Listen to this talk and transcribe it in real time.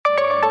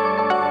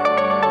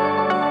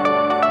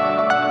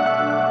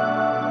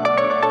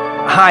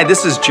Hi,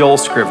 this is Joel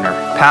Scrivener,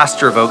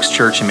 pastor of Oaks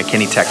Church in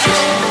McKinney, Texas,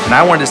 and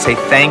I wanted to say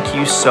thank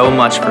you so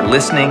much for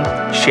listening,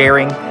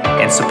 sharing,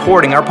 and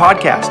supporting our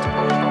podcast.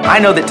 I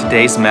know that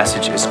today's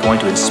message is going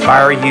to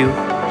inspire you,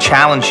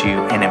 challenge you,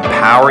 and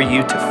empower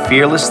you to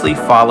fearlessly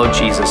follow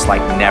Jesus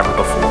like never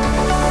before.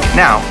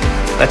 Now,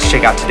 let's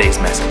check out today's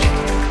message.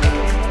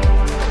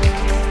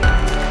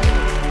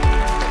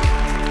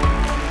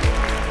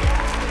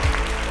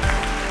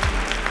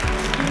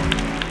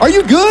 Are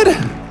you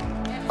good?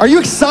 Are you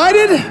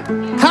excited?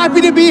 Happy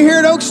to be here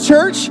at Oaks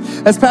Church.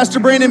 As Pastor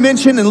Brandon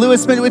mentioned and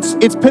Lewis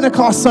mentioned, it's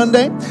Pentecost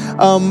Sunday.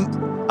 I'm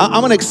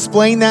going to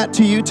explain that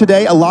to you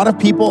today. A lot of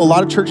people, a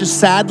lot of churches,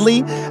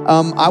 sadly,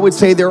 I would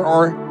say there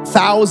are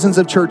thousands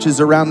of churches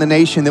around the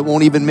nation that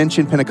won't even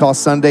mention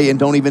Pentecost Sunday and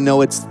don't even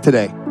know it's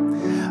today.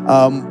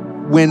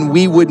 When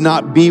we would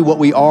not be what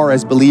we are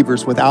as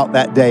believers without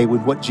that day,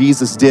 with what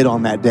Jesus did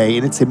on that day.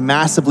 And it's a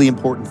massively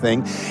important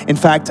thing. In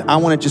fact, I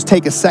want to just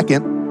take a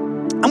second.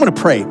 I'm going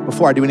to pray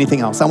before I do anything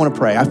else. I want to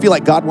pray. I feel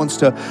like God wants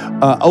to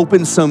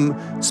open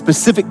some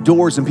specific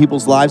doors in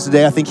people's lives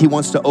today. I think he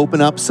wants to open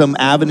up some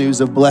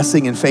avenues of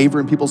blessing and favor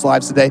in people's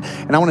lives today.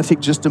 And I want to take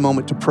just a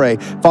moment to pray.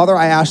 Father,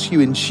 I ask you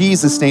in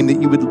Jesus' name that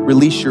you would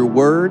release your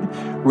word,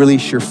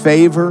 release your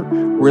favor,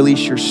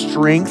 release your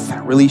strength,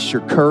 release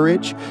your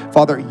courage.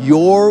 Father,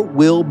 your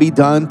will be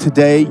done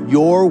today.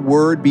 Your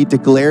word be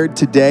declared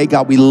today.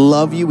 God, we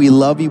love you, we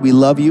love you, we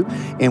love you,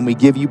 and we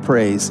give you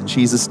praise. In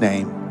Jesus'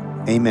 name,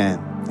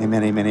 amen.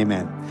 Amen, amen,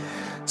 amen.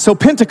 So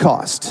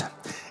Pentecost,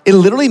 it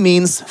literally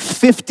means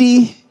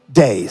 50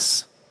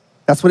 days.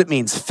 That's what it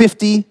means,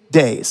 50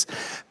 days.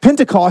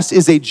 Pentecost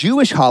is a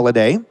Jewish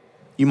holiday.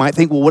 You might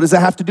think, well, what does that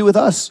have to do with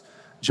us?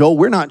 Joel,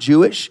 we're not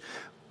Jewish.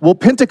 Well,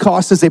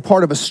 Pentecost is a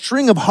part of a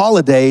string of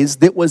holidays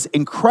that was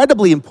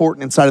incredibly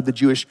important inside of the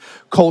Jewish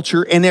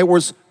culture, and it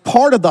was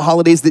part of the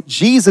holidays that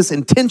Jesus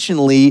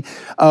intentionally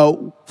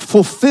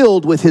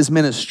fulfilled with his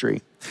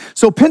ministry.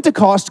 So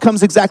Pentecost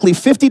comes exactly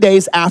 50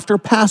 days after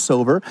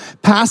Passover.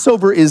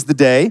 Passover is the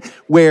day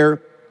where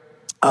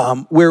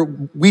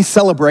we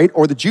celebrate,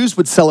 or the Jews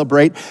would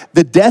celebrate,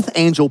 the death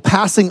angel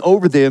passing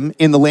over them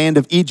in the land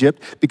of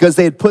Egypt because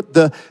they had put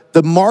the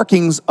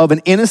markings of an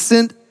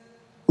innocent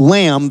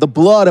lamb, the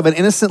blood of an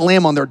innocent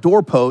lamb on their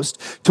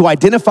doorpost to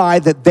identify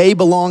that they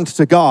belonged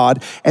to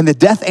God, and the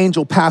death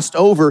angel passed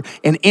over,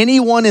 and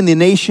anyone in the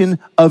nation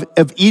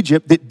of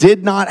Egypt that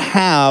did not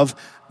have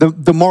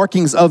the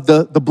markings of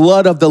the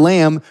blood of the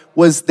lamb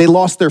they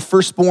lost their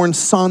firstborn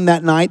son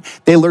that night.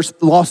 They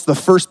lost the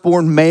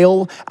firstborn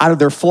male out of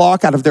their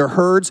flock, out of their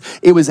herds.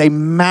 It was a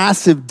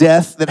massive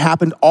death that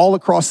happened all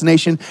across the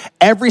nation.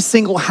 Every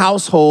single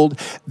household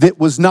that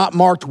was not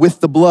marked with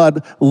the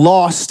blood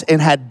lost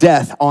and had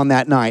death on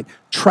that night.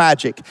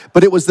 Tragic.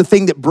 But it was the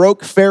thing that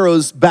broke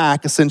Pharaoh's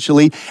back,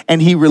 essentially,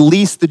 and he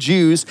released the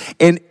Jews,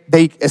 and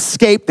they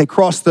escaped. They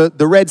crossed the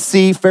Red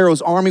Sea.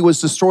 Pharaoh's army was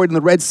destroyed in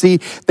the Red Sea.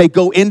 They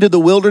go into the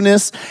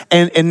wilderness,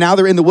 and now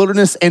they're in the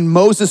wilderness, and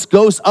Moses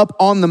goes up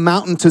on the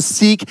mountain to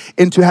seek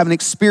and to have an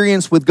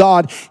experience with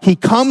God. He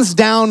comes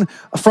down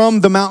from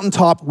the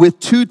mountaintop with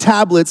 2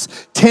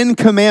 tablets, 10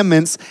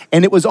 commandments,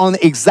 and it was on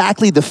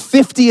exactly the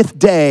 50th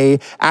day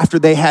after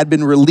they had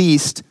been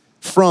released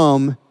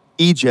from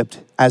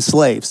Egypt as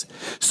slaves.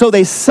 So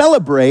they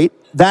celebrate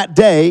that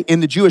day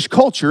in the Jewish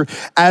culture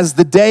as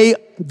the day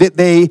that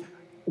they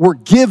were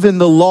given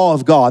the law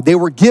of God. They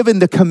were given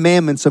the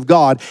commandments of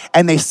God,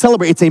 and they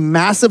celebrate. It's a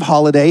massive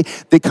holiday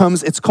that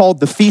comes, it's called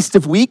the Feast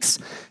of Weeks.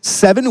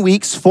 7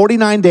 weeks,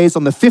 49 days.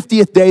 On the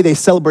 50th day, they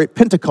celebrate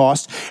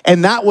Pentecost,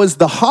 and that was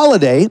the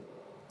holiday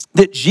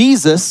that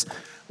Jesus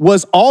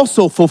was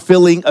also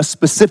fulfilling a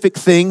specific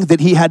thing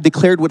that he had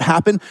declared would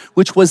happen,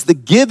 which was the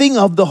giving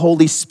of the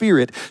Holy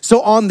Spirit.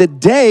 So on the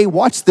day,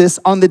 watch this,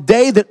 on the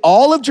day that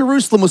all of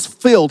Jerusalem was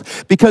filled,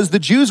 because the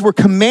Jews were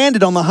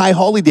commanded on the high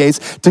holy days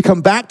to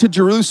come back to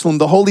Jerusalem,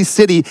 the holy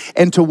city,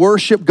 and to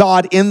worship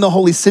God in the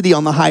holy city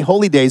on the high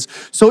holy days.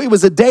 So it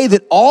was a day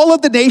that all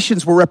of the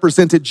nations were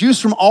represented. Jews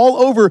from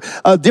all over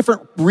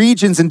different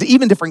regions and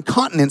even different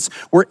continents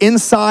were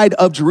inside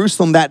of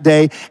Jerusalem that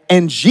day.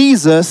 And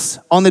Jesus,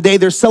 on the day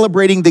they're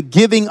celebrating the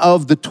giving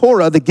of the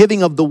Torah, the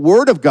giving of the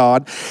Word of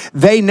God,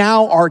 they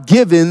now are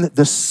given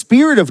the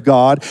Spirit of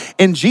God.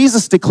 And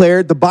Jesus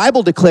declared, the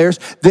Bible declares,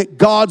 that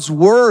God's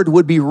Word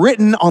would be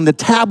written on the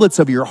tablets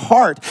of your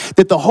heart,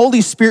 that the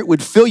Holy Spirit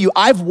would fill you.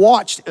 I've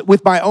watched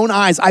with my own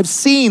eyes, I've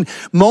seen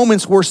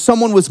moments where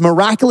someone was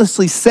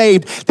miraculously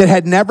saved that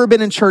had never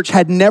been in church,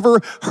 had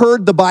never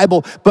heard the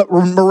Bible, but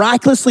were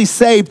miraculously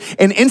saved,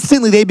 and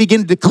instantly they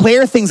begin to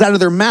declare things out of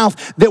their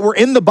mouth that were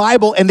in the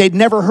Bible and they'd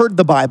never heard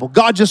the Bible.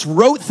 God just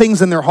wrote things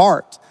in their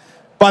heart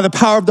by the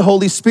power of the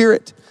Holy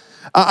Spirit.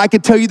 I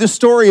could tell you the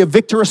story of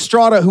Victor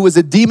Estrada, who was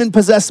a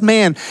demon-possessed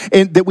man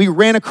and that we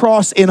ran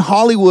across in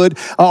Hollywood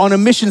on a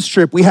missions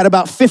trip. We had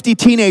about 50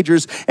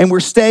 teenagers, and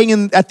we're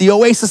staying at the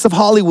Oasis of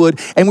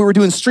Hollywood, and we were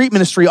doing street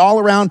ministry all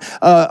around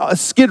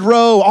Skid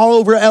Row, all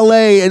over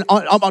LA, and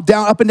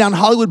up and down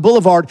Hollywood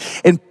Boulevard.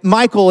 And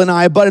Michael and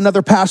I,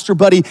 another pastor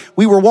buddy,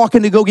 we were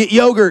walking to go get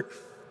yogurt.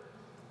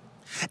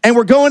 And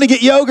we're going to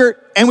get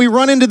yogurt, and we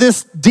run into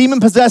this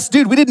demon-possessed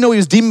dude. We didn't know he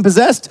was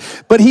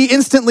demon-possessed, but he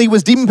instantly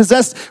was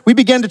demon-possessed. We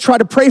began to try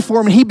to pray for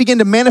him, and he began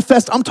to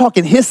manifest. I'm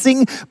talking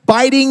hissing,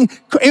 biting.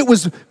 It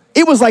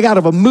was like out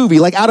of a movie,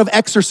 like out of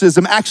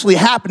exorcism actually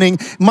happening.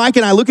 Mike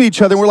and I look at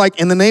each other, and we're like,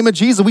 in the name of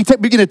Jesus, we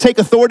begin to take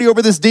authority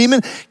over this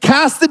demon,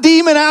 cast the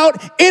demon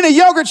out in a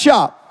yogurt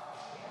shop.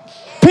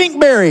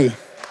 Pinkberry.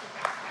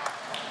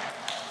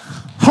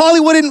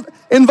 Hollywood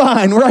and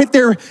Vine, right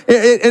there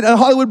at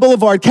Hollywood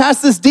Boulevard.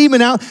 Cast this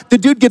demon out. The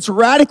dude gets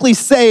radically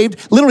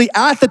saved, literally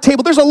at the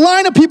table. There's a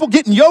line of people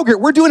getting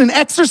yogurt. We're doing an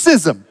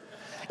exorcism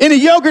in a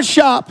yogurt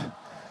shop.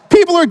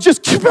 People are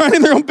just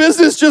minding their own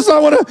business. I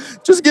want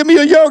to give me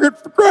a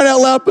yogurt, for crying out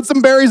loud, put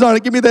some berries on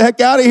it, get me the heck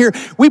out of here.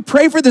 We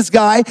pray for this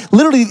guy,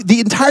 literally the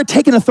entire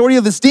taking authority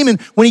of this demon.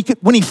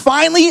 When he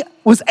finally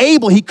was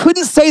able, he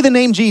couldn't say the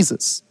name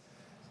Jesus.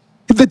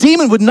 The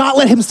demon would not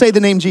let him say the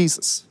name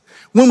Jesus.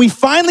 When we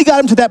finally got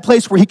him to that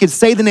place where he could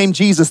say the name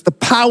Jesus, the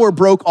power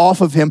broke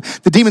off of him.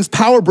 The demon's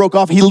power broke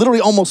off. He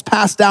literally almost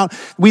passed out.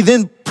 We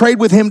then prayed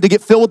with him to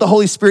get filled with the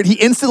Holy Spirit. He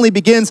instantly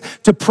begins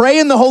to pray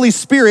in the Holy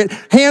Spirit,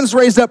 hands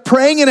raised up,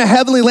 praying in a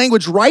heavenly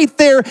language right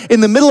there in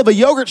the middle of a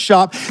yogurt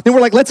shop. Then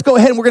we're like, let's go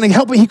ahead and we're going to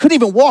help him. He couldn't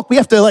even walk. We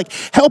have to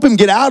help him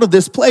get out of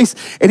this place.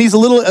 And he's a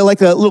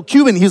little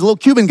Cuban. He's a little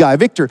Cuban guy,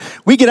 Victor.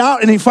 We get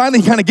out and he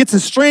finally kind of gets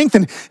his strength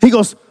and he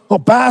goes, "Oh,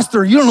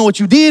 pastor, you don't know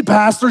what you did,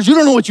 pastors. You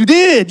don't know what you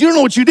did. You don't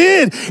know what you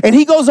did." And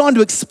he goes on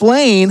to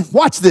explain,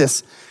 watch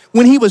this.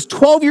 When he was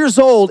 12 years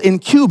old in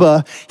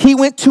Cuba, he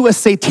went to a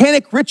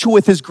satanic ritual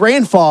with his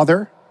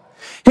grandfather.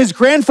 His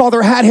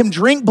grandfather had him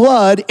drink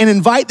blood and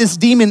invite this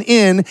demon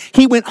in.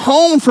 He went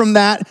home from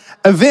that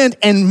event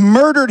and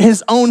murdered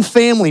his own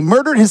family,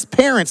 murdered his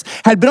parents,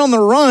 had been on the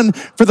run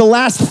for the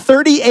last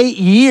 38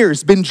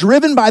 years, been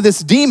driven by this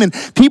demon.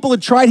 People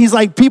had tried, he's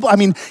like,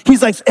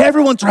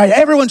 everyone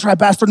tried,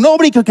 pastor.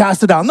 Nobody could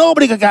cast it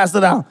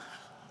out.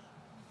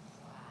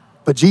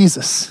 But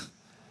Jesus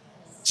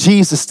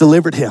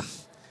delivered him.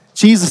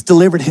 Jesus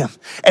delivered him.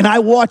 And I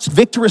watched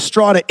Victor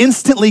Estrada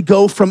instantly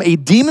go from a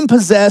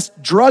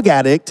demon-possessed drug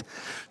addict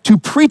to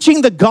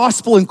preaching the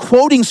gospel and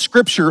quoting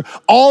scripture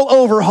all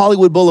over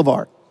Hollywood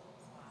Boulevard.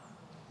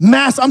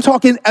 I'm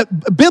talking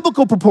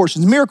biblical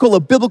proportions, miracle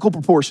of biblical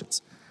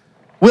proportions.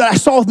 What I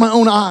saw with my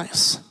own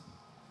eyes.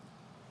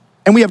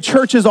 And we have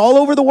churches all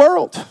over the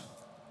world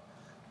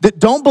that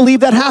don't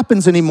believe that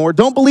happens anymore.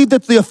 Don't believe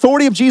that the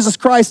authority of Jesus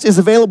Christ is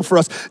available for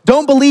us.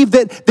 Don't believe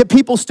that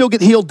people still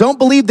get healed. Don't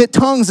believe that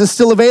tongues is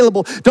still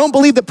available. Don't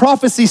believe that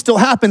prophecy still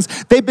happens.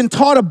 They've been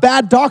taught a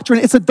bad doctrine.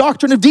 It's a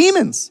doctrine of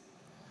demons.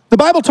 The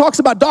Bible talks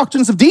about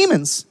doctrines of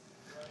demons.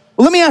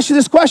 Well, let me ask you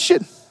this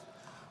question.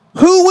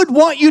 Who would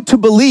want you to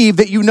believe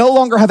that you no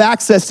longer have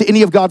access to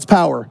any of God's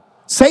power?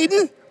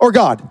 Satan or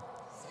God?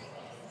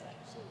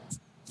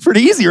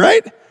 Pretty easy,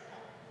 right?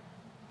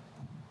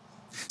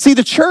 See,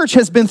 the church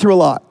has been through a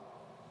lot.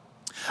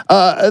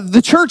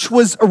 The church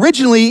was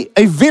originally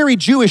a very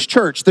Jewish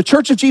church. The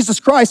Church of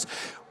Jesus Christ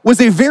was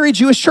a very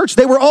Jewish church.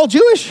 They were all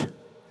Jewish.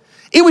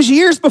 It was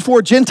years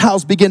before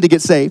Gentiles began to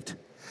get saved.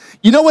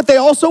 You know what they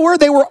also were?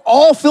 They were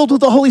all filled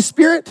with the Holy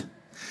Spirit.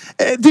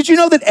 Did you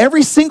know that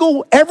every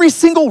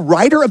single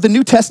writer of the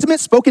New Testament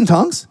spoke in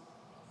tongues?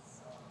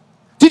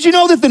 Did you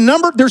know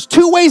that there's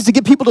two ways to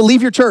get people to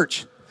leave your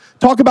church.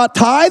 Talk about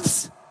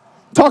tithes,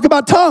 talk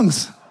about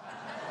tongues.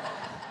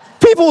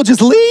 People will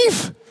just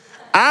leave.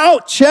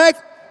 Out, check.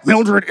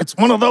 Mildred, it's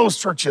one of those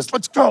churches.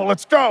 Let's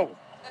go.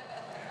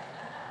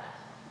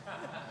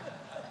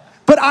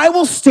 But I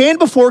will stand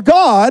before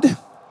God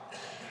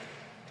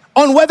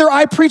on whether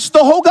I preach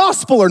the whole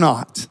gospel or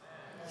not.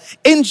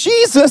 And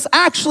Jesus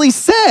actually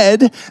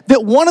said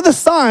that one of the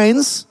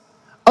signs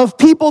of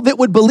people that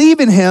would believe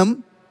in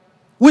him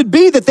would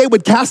be that they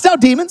would cast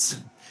out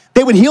demons,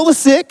 they would heal the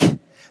sick,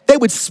 they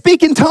would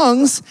speak in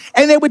tongues,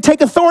 and they would take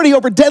authority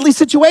over deadly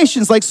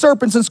situations like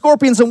serpents and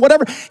scorpions and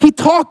whatever. He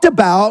talked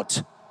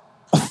about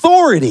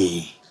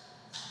authority.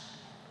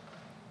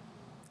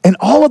 And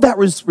all of that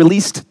was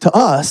released to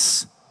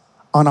us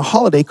on a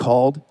holiday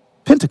called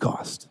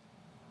Pentecost.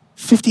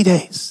 50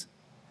 days,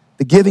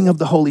 the giving of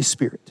the Holy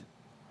Spirit.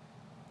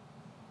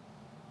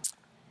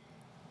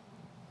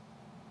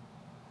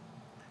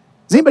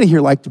 Does anybody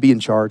here like to be in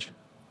charge?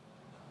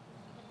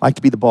 Like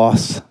to be the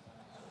boss?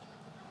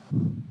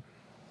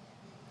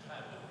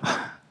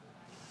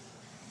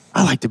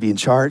 I like to be in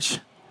charge.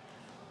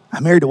 I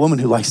married a woman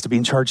who likes to be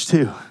in charge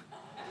too.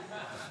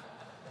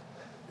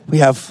 We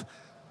have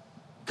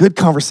good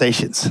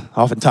conversations,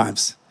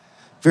 oftentimes.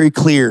 Very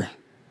clear.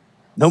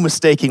 No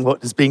mistaking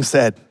what is being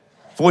said.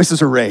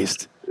 Voices are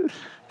raised.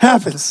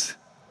 Happens.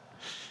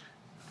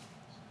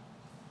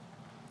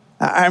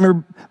 I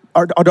remember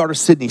our daughter,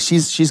 Sydney,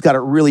 she's got a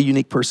really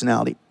unique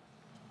personality.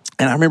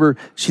 And I remember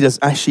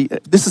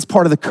this is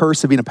part of the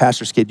curse of being a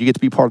pastor's kid. You get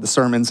to be part of the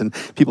sermons and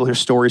people hear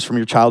stories from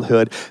your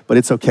childhood, but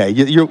it's okay.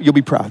 You'll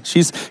be proud. She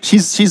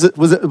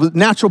was a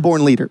natural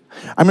born leader.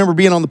 I remember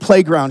being on the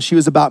playground. She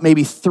was about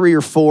maybe 3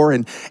 or 4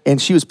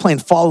 and she was playing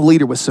follow the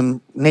leader with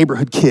some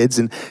neighborhood kids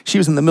and she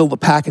was in the middle of the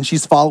pack and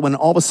she's following and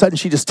all of a sudden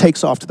she just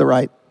takes off to the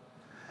right.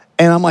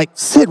 And I'm like,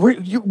 Sid, where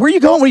you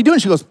going? What are you doing?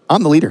 She goes,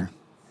 I'm the leader.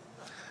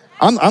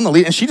 I'm the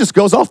leader. And she just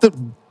goes off,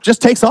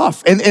 just takes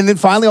off. And then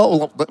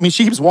finally,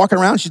 she keeps walking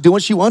around. She's doing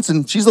what she wants,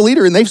 and she's the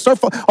leader. And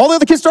all the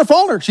other kids start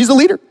following her. She's the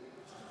leader.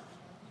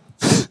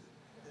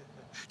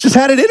 Just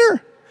had it in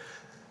her.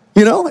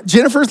 You know,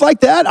 Jennifer's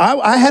like that.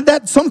 I had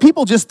that. Some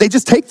people they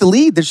just take the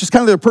lead. That's just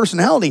kind of their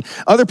personality.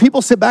 Other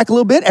people sit back a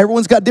little bit.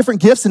 Everyone's got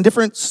different gifts and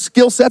different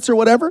skill sets or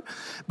whatever.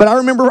 But I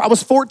remember I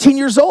was 14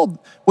 years old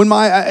when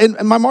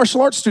in my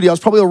martial arts studio, I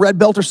was probably a red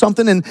belt or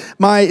something. And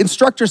my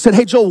instructor said,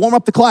 hey, Joel, warm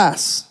up the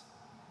class.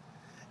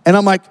 And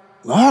I'm like,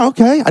 oh,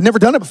 okay. I'd never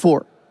done it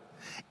before.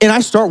 And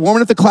I start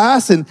warming up the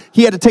class, and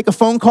he had to take a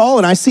phone call.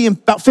 And I see him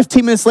about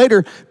 15 minutes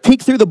later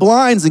peek through the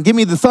blinds and give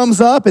me the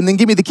thumbs up and then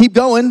give me the keep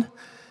going.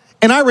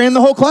 And I ran the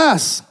whole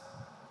class.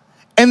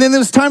 And then it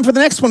was time for the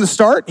next one to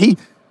start. He,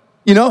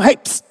 hey,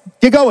 psst,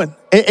 get going.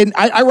 And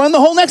I run the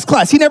whole next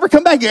class. He never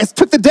come back. He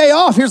took the day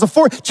off. Here's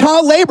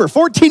child labor,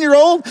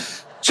 14-year-old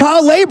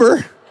child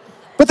labor.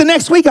 But the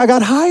next week I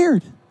got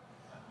hired.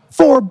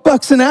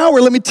 $4 an hour,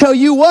 let me tell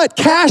you what,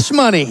 cash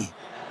money.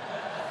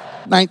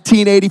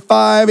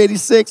 1985,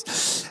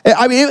 86.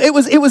 I mean, it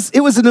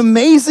was an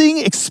amazing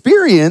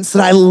experience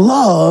that I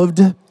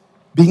loved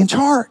being in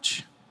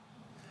charge.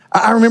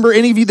 I remember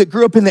any of you that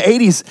grew up in the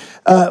 80s,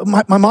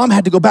 my mom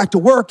had to go back to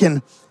work.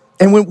 And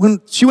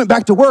when she went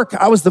back to work,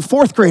 I was the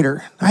fourth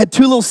grader. I had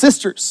two little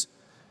sisters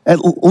at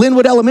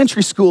Linwood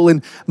Elementary School.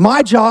 And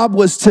my job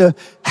was to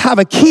have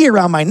a key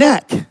around my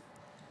neck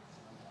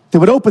that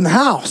would open the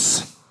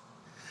house.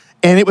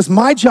 And it was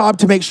my job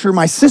to make sure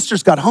my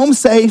sisters got home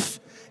safe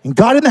and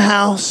got in the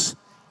house.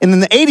 And in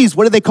the 80s,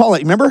 what did they call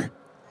it? Remember?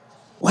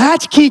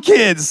 Latchkey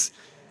kids.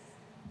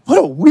 What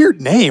a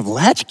weird name,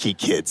 latchkey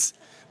kids.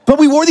 But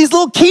we wore these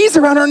little keys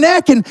around our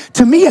neck, and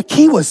to me, a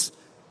key was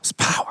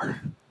power.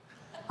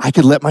 I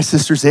could let my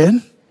sisters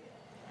in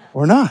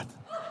or not,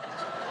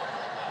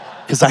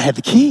 because I had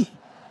the key,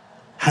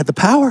 had the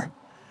power.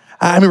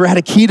 I remember I had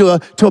a key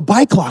to a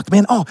bike lock.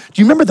 Man, do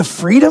you remember the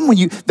freedom when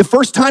the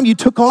first time you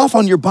took off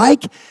on your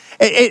bike?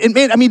 And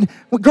man, I mean,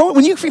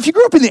 if you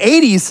grew up in the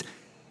 80s,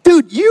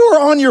 dude, you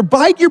were on your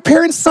bike, your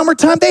parents'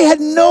 summertime, they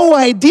had no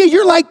idea.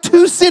 You're like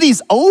 2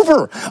 cities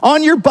over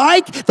on your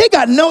bike.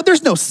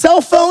 There's no cell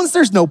phones,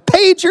 there's no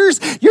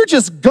pagers. You're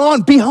just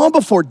gone, be home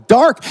before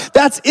dark.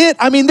 That's it.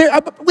 I mean,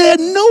 we had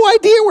no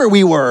idea where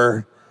we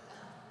were,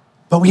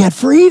 but we had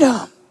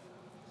freedom.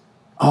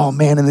 Oh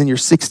man, and then you're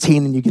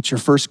 16 and you get your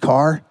first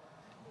car.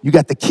 You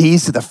got the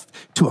keys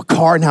to a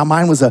car. Now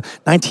mine was a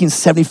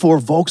 1974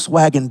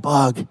 Volkswagen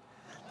Bug.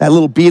 That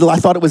little Beetle, I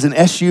thought it was an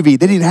SUV.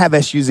 They didn't have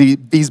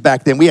SUVs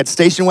back then. We had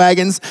station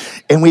wagons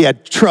and we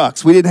had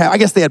trucks. We didn't have, I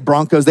guess they had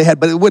Broncos,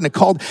 but it wouldn't have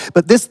called.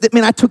 But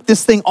I took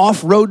this thing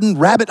off-roading,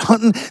 rabbit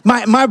hunting.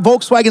 My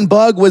Volkswagen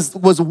Bug was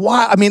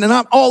wild. I mean, and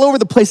I'm all over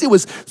the place. It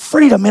was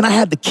freedom, man. I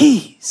had the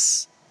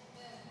keys.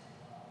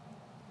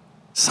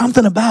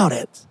 Something about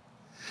it.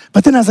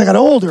 But then as I got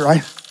older,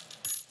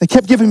 they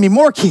kept giving me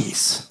more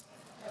keys.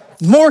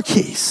 More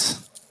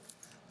keys.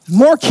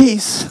 More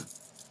keys.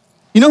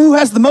 You know who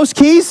has the most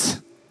keys?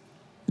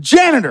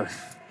 Janitor.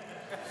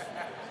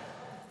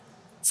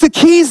 It's the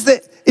keys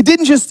that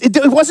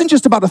it wasn't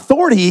just about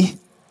authority.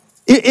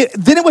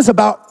 Then it was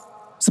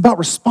about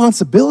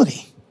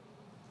responsibility.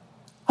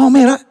 Oh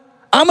man,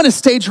 I'm on a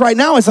stage right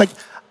now. It's like,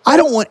 I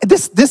don't want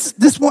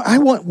this one. I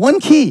want one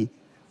key.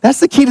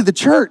 That's the key to the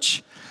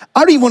church.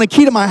 I don't even want a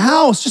key to my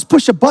house. Just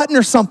push a button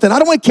or something. I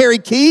don't want to carry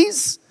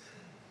keys.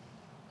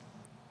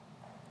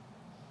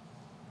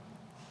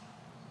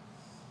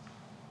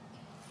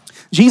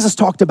 Jesus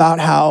talked about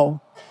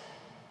how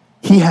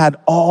he had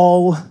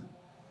all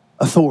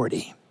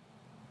authority.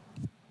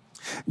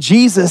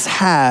 Jesus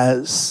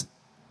has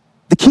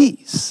the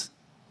keys.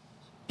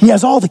 He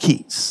has all the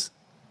keys.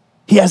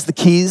 He has the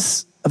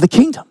keys of the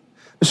kingdom.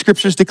 The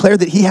scriptures declare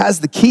that he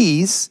has the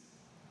keys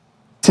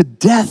to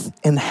death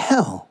and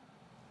hell.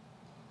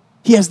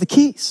 He has the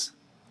keys.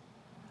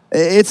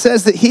 It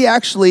says that he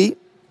actually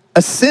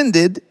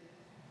ascended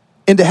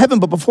into heaven,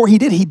 but before he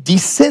did, he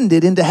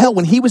descended into hell.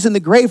 When he was in the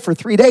grave for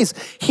 3 days,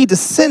 he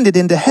descended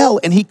into hell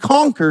and he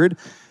conquered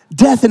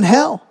death and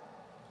hell.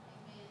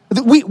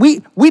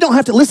 We don't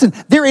have to listen.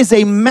 There is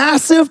a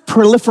massive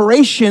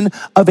proliferation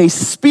of a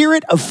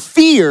spirit of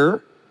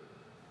fear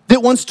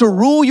that wants to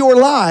rule your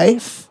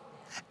life.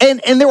 And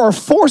there are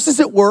forces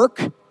at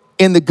work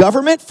in the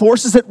government,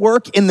 forces at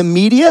work in the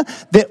media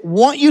that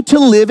want you to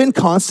live in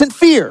constant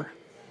fear.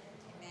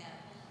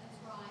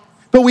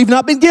 But we've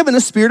not been given a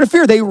spirit of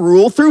fear. They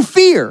rule through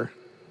fear.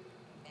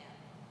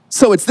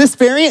 So it's this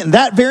variant and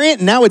that variant,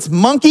 and now it's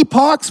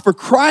monkeypox, for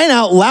crying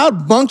out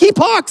loud,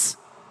 monkeypox?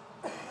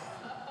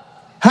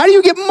 How do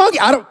you get monkey?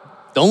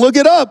 Don't look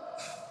it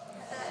up.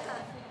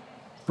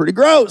 Pretty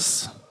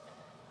gross.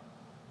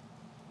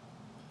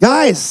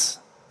 Guys,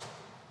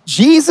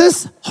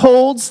 Jesus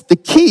holds the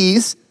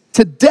keys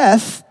to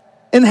death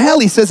and hell.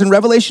 He says in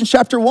Revelation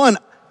chapter 1,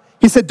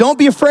 he said, don't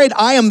be afraid,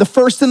 I am the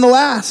first and the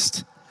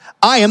last.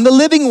 I am the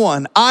living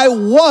one. I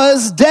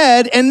was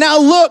dead, and now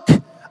look,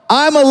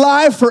 I'm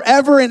alive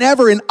forever and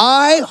ever, and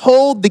I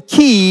hold the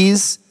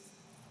keys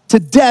to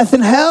death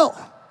and hell.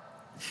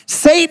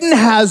 Satan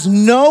has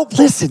no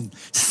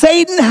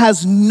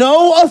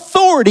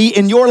authority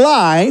in your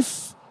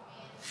life.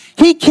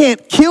 He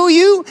can't kill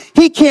you.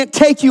 He can't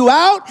take you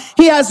out.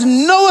 He has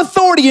no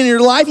authority in your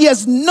life. He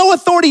has no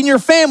authority in your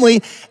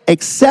family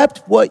except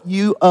what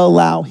you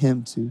allow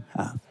him to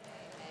have.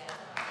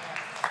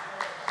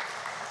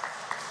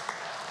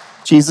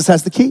 Jesus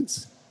has the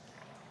keys.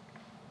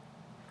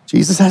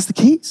 Jesus has the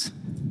keys.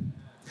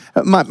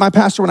 My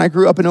pastor, when I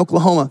grew up in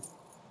Oklahoma,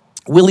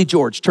 Willie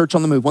George, Church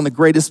on the Move, one of the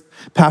greatest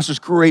pastors,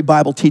 great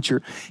Bible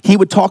teacher, he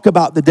would talk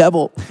about the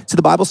devil. So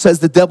the Bible says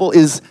the devil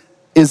is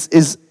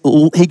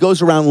he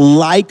goes around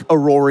like a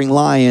roaring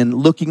lion,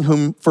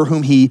 looking for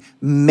whom he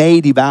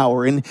may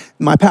devour. And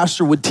my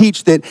pastor would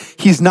teach that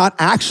he's not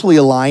actually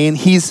a lion,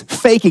 he's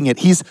faking it.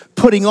 He's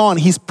putting on,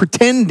 he's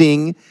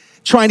pretending,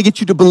 trying to get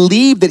you to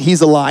believe that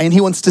he's a lion.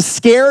 He wants to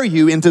scare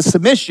you into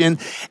submission,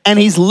 and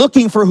he's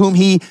looking for whom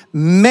he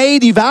may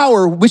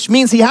devour, which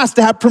means he has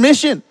to have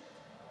permission.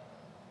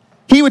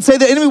 He would say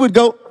the enemy would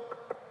go,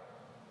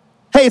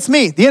 hey, it's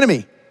me, the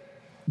enemy.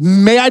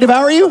 May I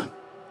devour you?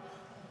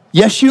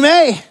 Yes, you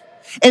may.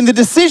 And the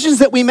decisions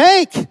that we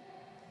make,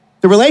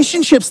 the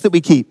relationships that we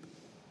keep,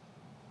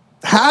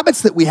 the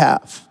habits that we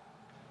have,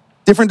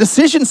 different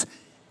decisions,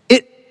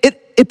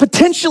 it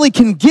potentially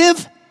can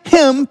give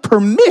him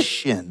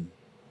permission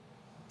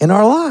in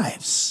our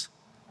lives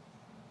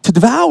to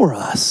devour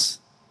us.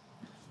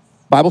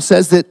 The Bible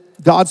says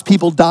that God's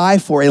people die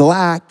for a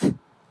lack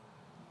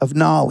of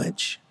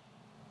knowledge.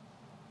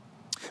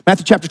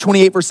 Matthew chapter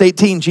 28, verse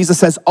 18, Jesus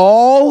says,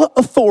 all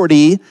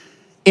authority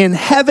in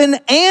heaven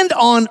and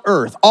on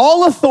earth,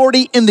 all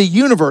authority in the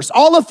universe,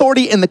 all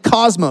authority in the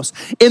cosmos,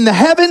 in the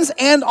heavens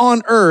and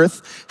on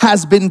earth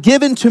has been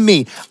given to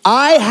me.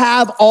 I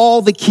have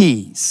all the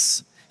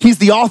keys. He's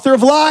the author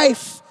of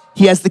life.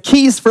 He has the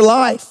keys for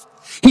life.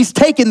 He's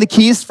taken the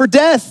keys for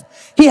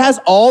death. He has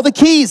all the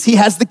keys. He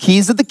has the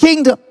keys of the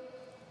kingdom.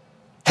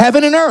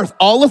 Heaven and earth,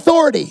 all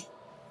authority.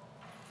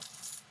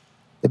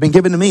 They've been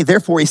given to me.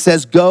 Therefore, he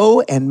says,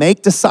 go and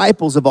make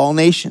disciples of all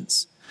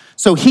nations.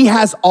 So he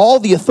has all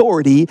the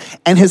authority,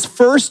 and his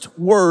first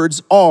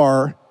words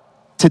are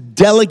to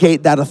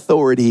delegate that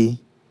authority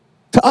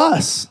to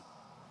us,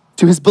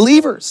 to his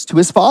believers, to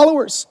his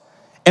followers.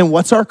 And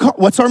what's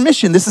our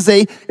mission?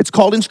 It's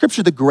called in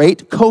Scripture the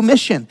Great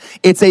Commission.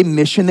 It's a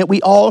mission that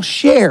we all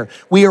share.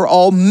 We are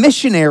all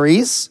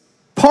missionaries,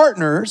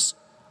 partners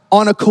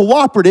on a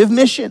cooperative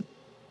mission.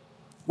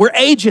 We're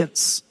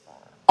agents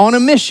on a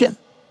mission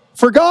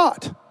for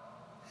God.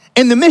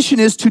 And the mission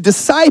is to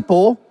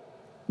disciple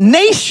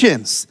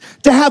nations,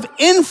 to have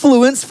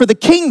influence for the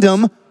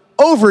kingdom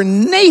over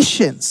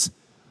nations,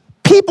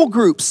 people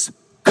groups,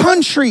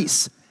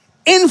 countries,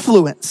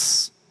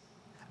 influence,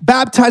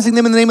 baptizing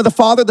them in the name of the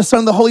Father, the Son,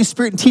 and the Holy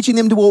Spirit, and teaching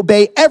them to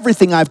obey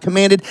everything I've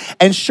commanded.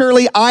 And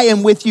surely I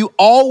am with you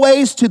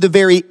always to the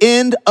very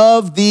end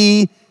of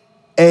the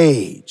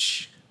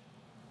age.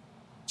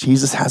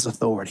 Jesus has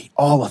authority,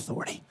 all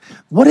authority.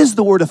 What is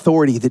the word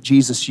authority that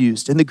Jesus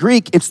used? In the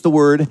Greek, it's the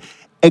word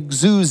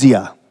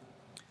exousia.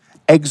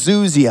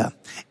 Exousia.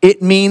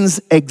 It means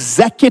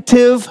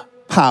executive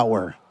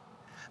power.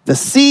 The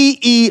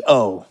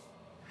CEO.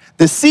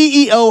 The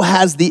CEO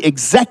has the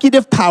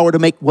executive power to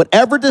make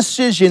whatever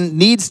decision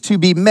needs to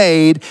be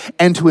made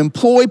and to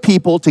employ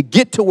people to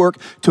get to work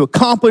to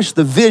accomplish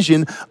the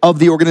vision of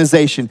the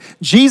organization.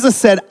 Jesus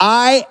said,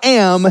 I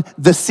am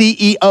the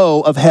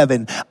CEO of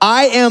heaven.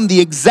 I am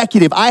the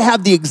executive. I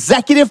have the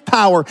executive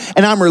power,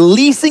 and I'm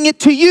releasing it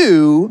to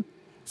you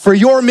for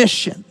your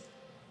mission.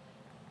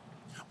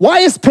 Why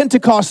is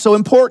Pentecost so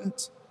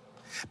important?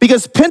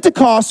 Because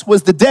Pentecost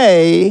was the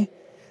day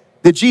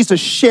that Jesus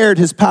shared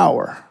his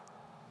power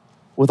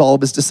with all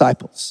of his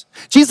disciples.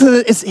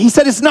 Jesus, he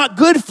said, it's not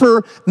good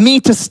for me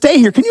to stay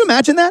here. Can you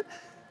imagine that?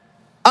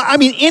 I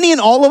mean, any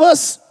and all of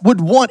us would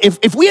want,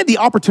 if we had the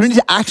opportunity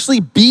to actually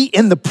be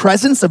in the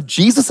presence of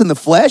Jesus in the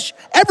flesh,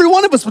 every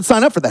one of us would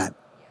sign up for that.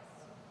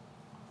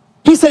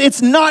 He said,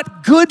 it's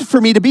not good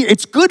for me to be here.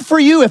 It's good for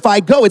you if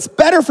I go. It's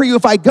better for you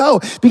if I go.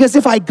 Because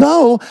if I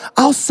go,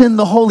 I'll send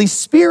the Holy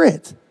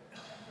Spirit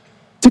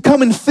to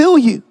come and fill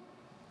you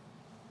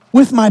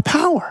with my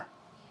power.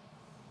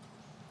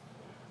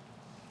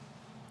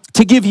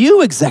 To give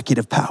you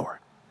executive power.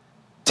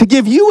 To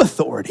give you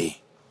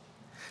authority.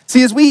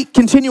 See, as we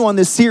continue on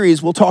this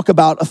series, we'll talk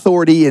about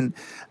authority and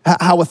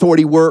how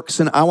authority works.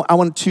 And I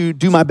want to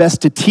do my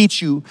best to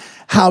teach you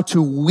how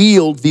to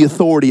wield the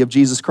authority of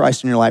Jesus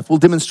Christ in your life. We'll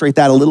demonstrate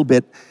that a little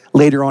bit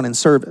later on in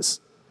service.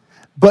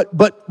 But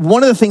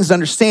one of the things to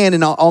understand,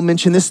 and I'll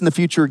mention this in the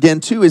future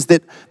again too, is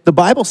that the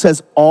Bible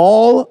says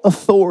all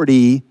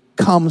authority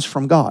comes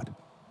from God.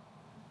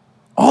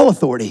 All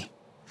authority.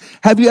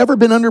 Have you ever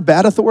been under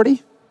bad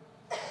authority?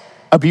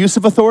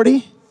 Abusive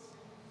authority?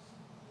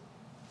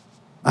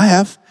 I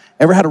have.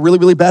 Ever had a really,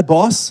 really bad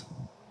boss?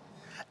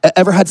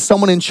 Ever had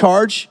someone in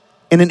charge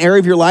in an area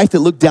of your life that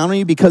looked down on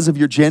you because of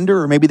your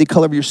gender, or maybe the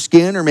color of your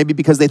skin, or maybe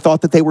because they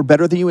thought that they were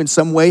better than you in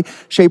some way,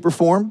 shape, or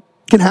form?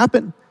 It can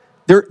happen.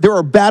 There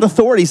are bad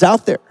authorities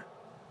out there.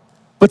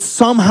 But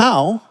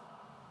somehow,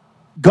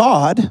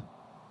 God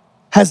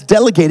has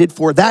delegated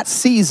for that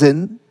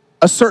season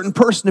a certain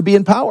person to be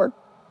in power.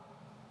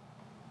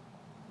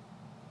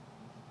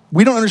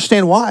 We don't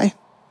understand why.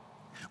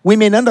 We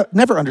may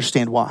never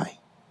understand why.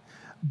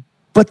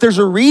 But there's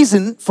a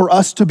reason for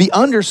us to be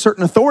under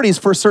certain authorities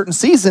for a certain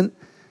season.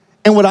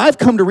 And what I've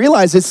come to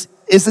realize is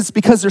it's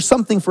because there's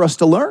something for us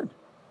to learn.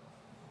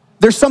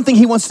 There's something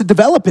he wants to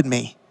develop in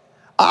me.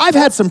 I've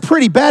had some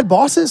pretty bad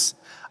bosses.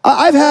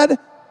 I've had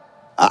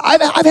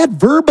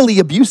verbally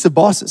abusive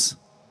bosses.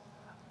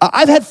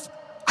 I've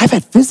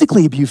had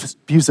physically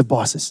abusive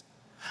bosses.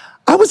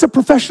 I was a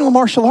professional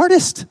martial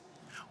artist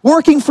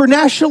working for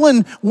national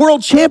and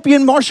world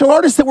champion martial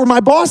artists that were my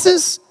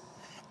bosses.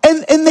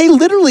 And they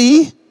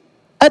literally,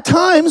 at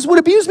times, would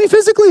abuse me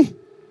physically.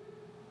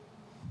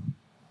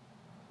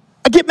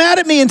 I'd get mad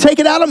at me and take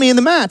it out on me in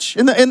the match,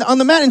 on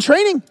the mat in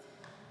training.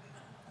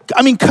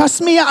 I mean, cuss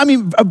me out. I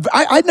mean,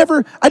 I'd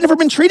never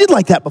been treated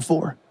like that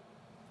before.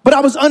 But I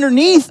was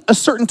underneath a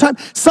certain time.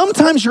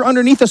 Sometimes you're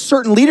underneath a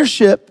certain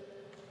leadership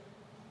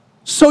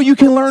so you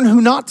can learn who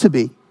not to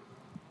be.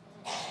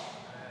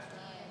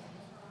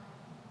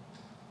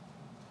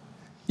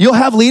 You'll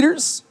have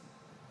leaders.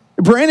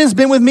 Brandon's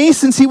been with me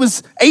since he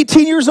was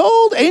 18 years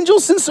old. Angel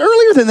since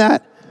earlier than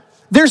that.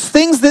 There's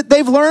things that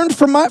they've learned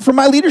from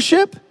my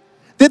leadership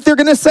that they're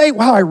gonna say,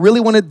 wow, I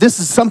really wanted, this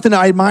is something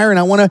I admire and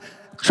I wanna,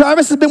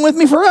 Travis has been with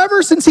me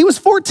forever since he was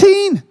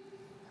 14.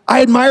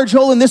 I admire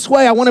Joel in this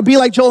way. I wanna be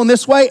like Joel in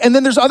this way. And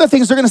then there's other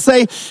things they're gonna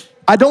say,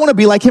 I don't wanna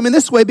be like him in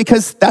this way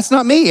because that's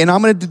not me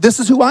and this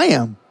is who I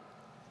am.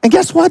 And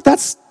guess what?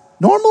 That's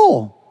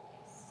normal.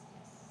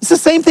 It's the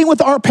same thing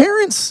with our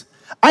parents.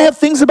 I have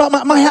things about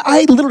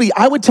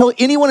I would tell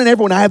anyone and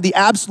everyone I have the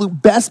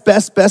absolute best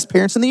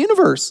parents in the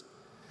universe.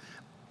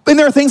 And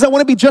there are things I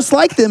want to be just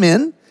like them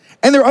in,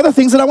 and there are other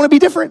things that I want to be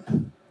different.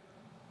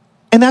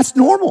 And that's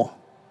normal.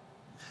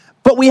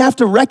 But we have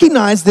to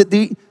recognize that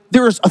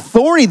there is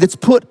authority that's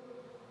put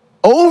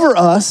over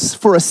us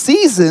for a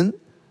season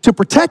to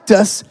protect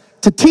us,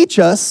 to teach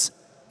us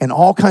in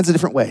all kinds of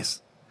different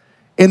ways.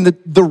 And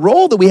the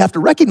role that we have to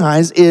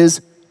recognize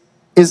is,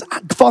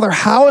 Father,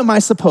 how am I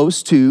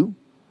supposed to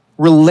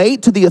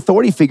relate to the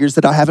authority figures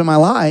that I have in my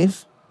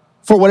life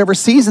for whatever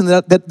season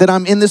that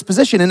I'm in this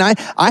position? And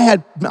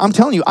I'm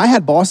telling you, I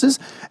had bosses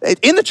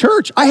in the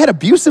church. I had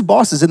abusive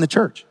bosses in the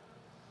church.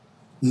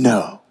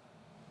 No.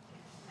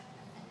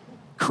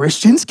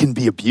 Christians can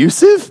be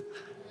abusive?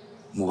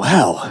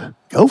 Well,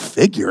 go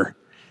figure.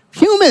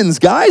 Humans,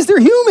 guys, they're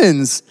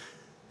humans.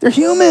 They're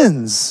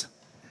humans.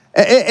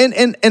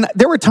 And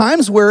there were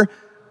times where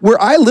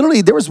I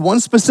literally, there was one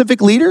specific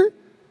leader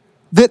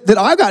that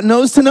I got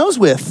nose to nose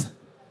with.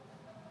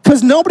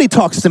 Because nobody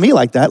talks to me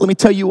like that. Let me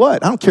tell you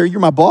what, I don't care,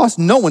 you're my boss.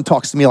 No one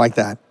talks to me like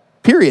that,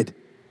 period.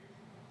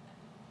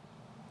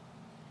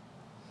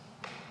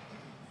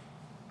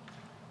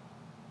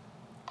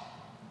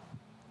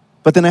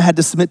 But then I had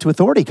to submit to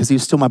authority because he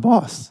was still my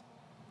boss.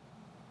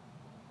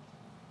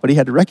 But he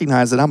had to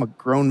recognize that I'm a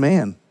grown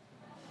man.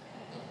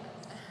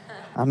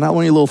 I'm not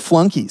one of your little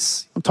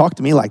flunkies. Don't talk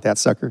to me like that,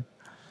 sucker.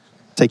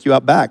 Take you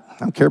out back. I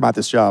don't care about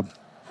this job.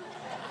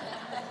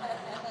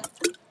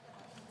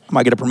 I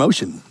might get a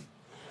promotion.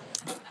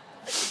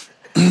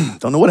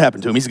 Don't know what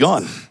happened to him. He's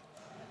gone.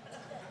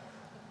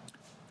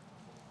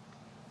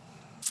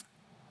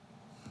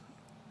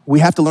 We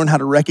have to learn how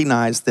to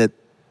recognize that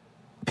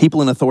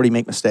people in authority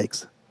make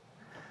mistakes.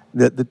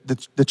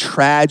 The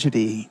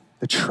tragedy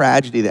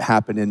that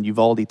happened in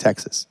Uvalde,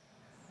 Texas,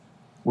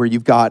 where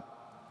you've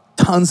got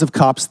tons of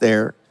cops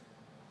there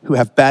who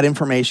have bad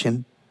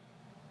information,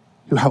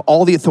 who have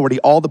all the authority,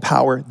 all the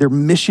power. Their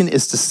mission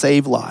is to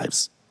save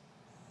lives.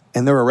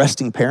 And they're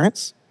arresting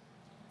parents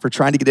for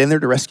trying to get in there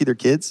to rescue their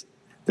kids.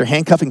 They're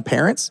handcuffing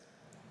parents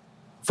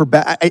for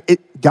bad.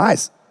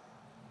 Guys,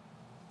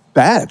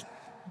 bad.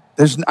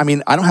 I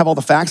don't have all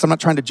the facts. I'm not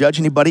trying to judge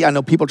anybody. I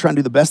know people are trying to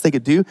do the best they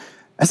could do.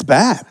 That's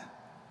bad.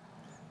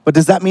 But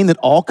does that mean that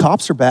all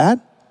cops are bad?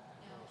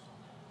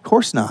 Of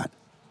course not.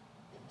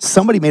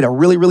 Somebody made a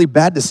really, really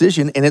bad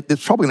decision, and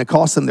it's probably going to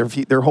cost them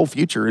their whole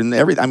future and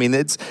everything. I mean,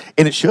 it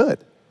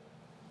should.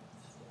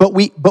 But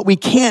we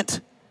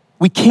can't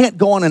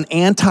go on an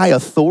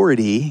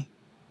anti-authority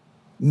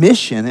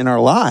mission in our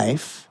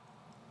life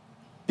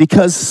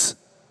because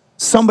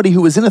somebody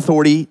who was in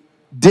authority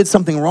did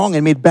something wrong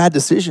and made bad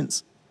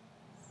decisions.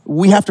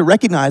 We have to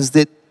recognize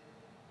that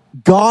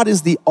God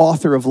is the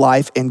author of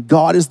life and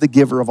God is the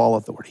giver of all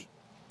authority.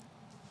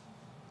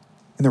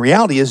 And the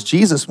reality is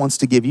Jesus wants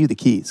to give you the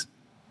keys.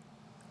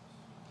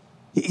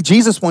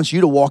 Jesus wants you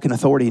to walk in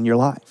authority in your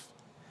life.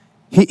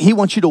 He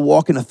wants you to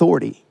walk in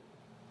authority.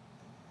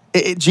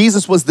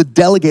 Jesus was the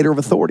delegator of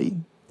authority.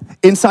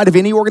 Inside of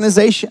any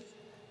organization,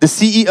 the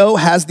CEO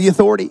has the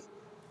authority.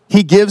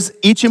 He gives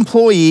each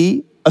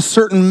employee a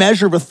certain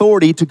measure of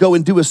authority to go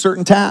and do a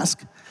certain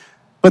task.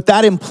 But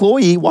that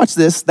employee, watch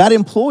this, that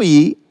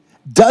employee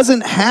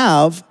doesn't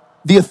have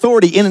the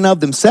authority in and of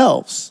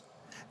themselves.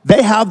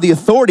 They have the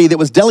authority that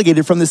was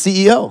delegated from the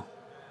CEO.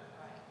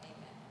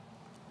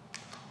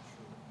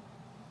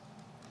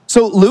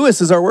 So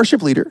Lewis is our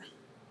worship leader.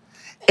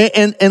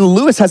 And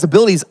Lewis has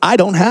abilities I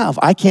don't have.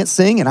 I can't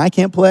sing and I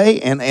can't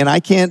play and I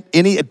can't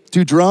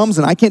do drums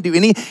and I can't do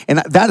any, and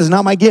that is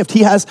not my gift.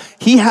 He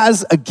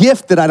has a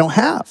gift that I don't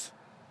have.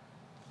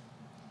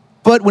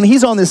 But when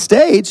he's on this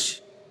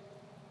stage,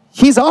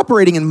 he's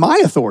operating in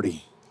my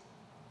authority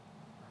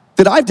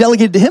that I've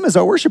delegated to him as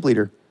our worship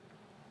leader,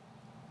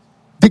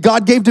 that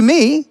God gave to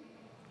me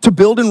to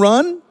build and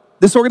run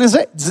this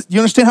organization. You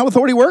understand how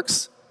authority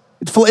works?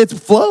 It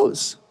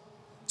flows.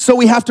 So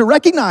we have to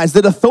recognize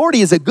that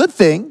authority is a good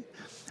thing.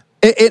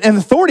 And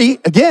authority,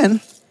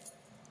 again,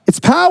 it's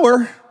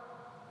power,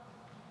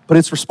 but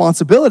it's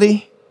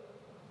responsibility.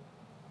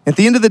 At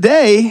the end of the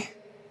day,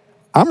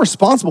 I'm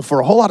responsible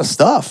for a whole lot of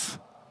stuff,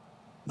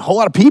 a whole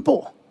lot of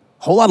people,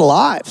 a whole lot of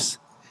lives.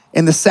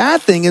 And the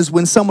sad thing is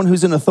when someone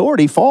who's in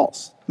authority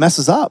falls,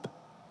 messes up,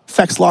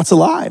 affects lots of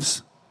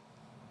lives.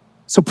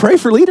 So pray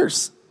for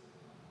leaders.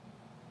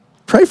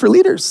 Pray for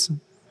leaders.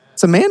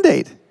 It's a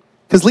mandate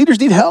because leaders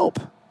need help.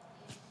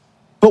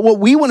 But what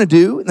we want to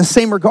do in the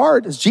same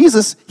regard as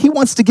Jesus, he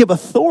wants to give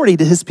authority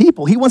to his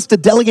people. He wants to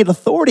delegate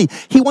authority.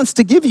 He wants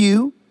to give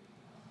you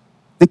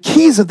the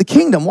keys of the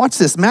kingdom. Watch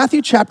this,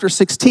 Matthew chapter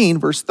 16,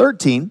 verse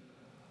 13.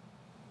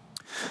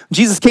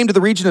 Jesus came to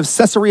the region of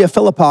Caesarea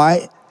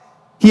Philippi.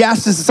 He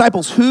asked his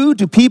disciples, who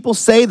do people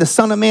say the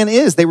Son of Man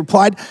is? They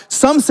replied,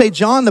 some say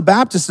John the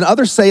Baptist, and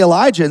others say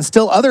Elijah, and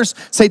still others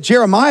say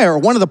Jeremiah or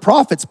one of the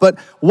prophets. But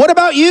what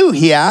about you,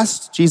 he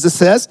asked. Jesus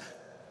says,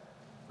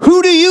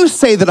 who do you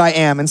say that I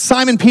am? And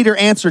Simon Peter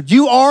answered,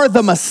 you are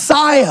the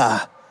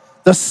Messiah,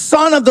 the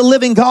Son of the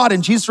living God.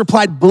 And Jesus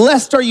replied,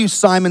 blessed are you,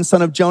 Simon,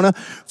 son of Jonah,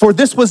 for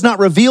this was not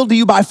revealed to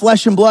you by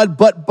flesh and blood,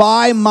 but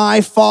by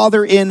my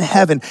Father in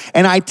heaven.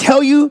 And I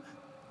tell you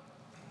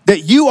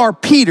that you are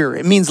Peter.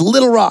 It means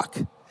little rock.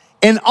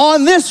 And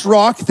on this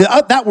rock,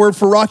 that word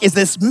for rock is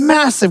this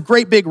massive,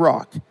 great big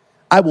rock.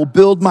 I will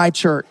build my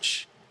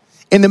church.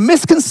 And the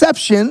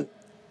misconception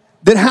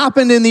that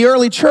happened in the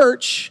early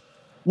church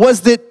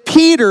was that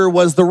Peter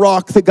was the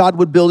rock that God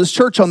would build his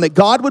church on, that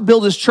God would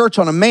build his church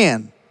on a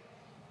man.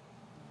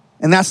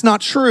 And that's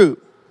not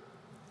true.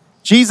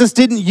 Jesus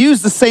didn't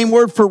use the same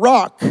word for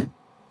rock.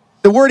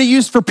 The word he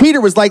used for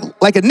Peter was like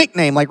a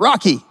nickname, like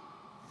Rocky.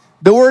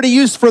 The word he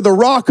used for the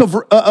rock of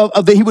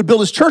that he would build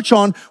his church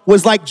on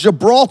was like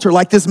Gibraltar,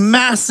 like this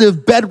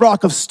massive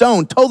bedrock of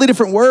stone, totally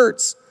different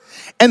words.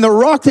 And the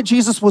rock that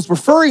Jesus was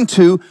referring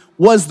to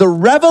was the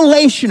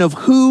revelation of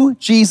who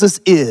Jesus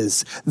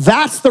is.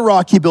 That's the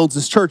rock he builds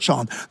his church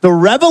on. The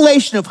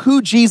revelation of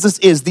who Jesus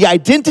is, the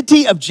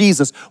identity of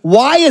Jesus.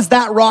 Why is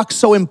that rock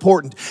so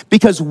important?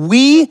 Because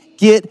we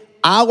get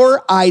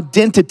our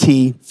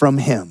identity from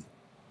him.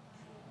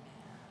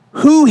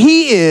 Who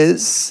he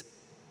is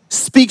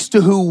speaks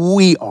to who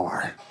we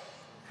are.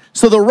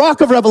 So the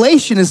rock of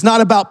revelation is not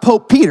about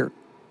Pope Peter. It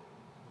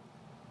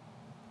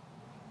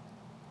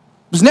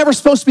was never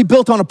supposed to be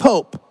built on a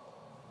pope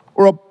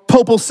or a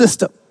popal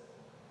system.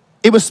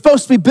 It was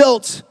supposed to be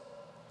built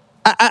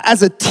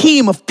as a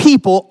team of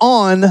people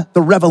on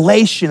the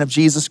revelation of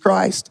Jesus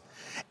Christ.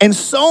 And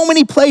so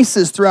many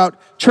places throughout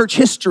church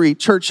history,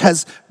 church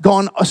has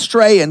gone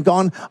astray and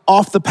gone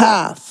off the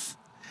path.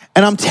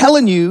 And I'm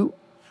telling you,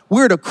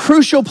 we're at a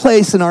crucial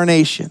place in our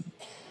nation.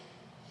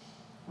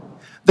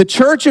 The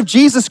Church of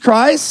Jesus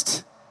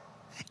Christ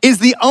is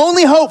the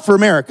only hope for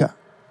America.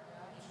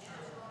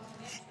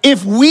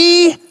 If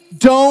we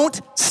don't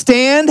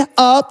stand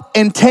up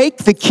and take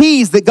the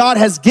keys that God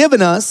has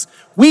given us,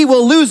 we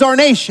will lose our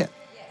nation.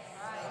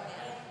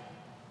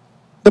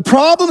 The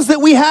problems that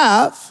we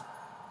have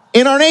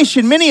in our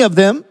nation, many of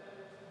them,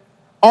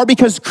 are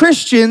because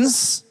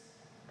Christians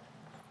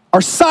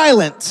are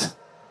silent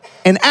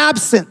and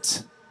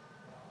absent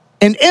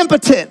and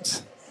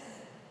impotent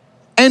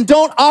and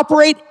don't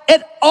operate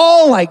at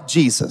all like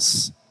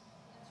Jesus.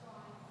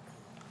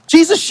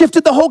 Jesus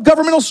shifted the whole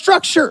governmental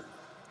structure.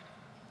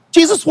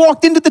 Jesus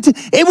walked into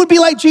it would be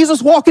like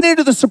Jesus walking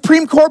into the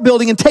Supreme Court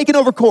building and taking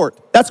over court.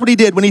 That's what he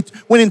did when he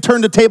went and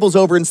turned the tables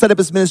over and set up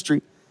his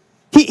ministry.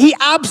 He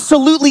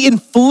absolutely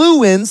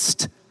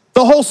influenced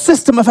the whole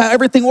system of how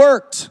everything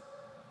worked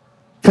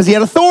because he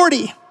had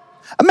authority.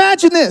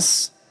 Imagine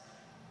this.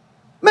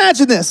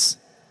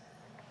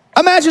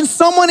 Imagine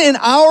someone in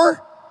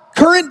our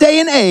current day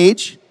and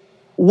age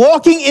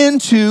walking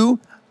into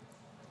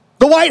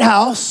the White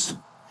House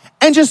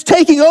and just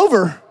taking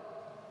over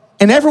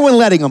and everyone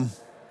letting them.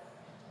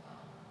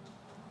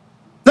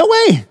 No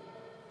way.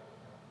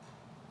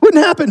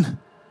 Wouldn't happen.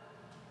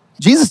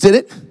 Jesus did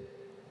it.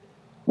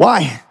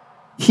 Why?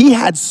 He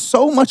had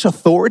so much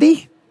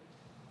authority.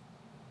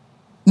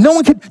 No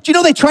one could. Do you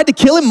know they tried to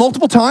kill him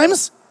multiple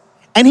times?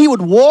 And he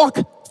would walk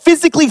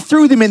physically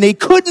through them and they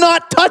could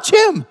not touch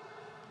him.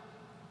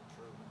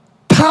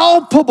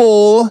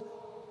 Palpable,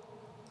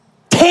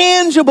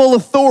 tangible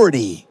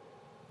authority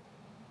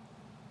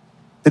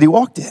that he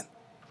walked in.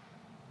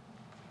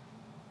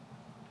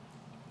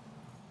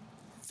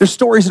 There's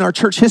stories in our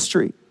church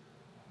history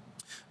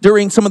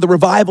during some of the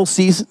revival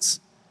seasons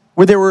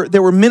where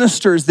there were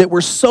ministers that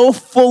were so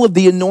full of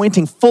the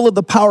anointing, full of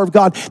the power of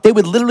God. They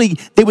would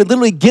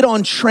literally get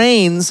on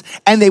trains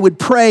and they would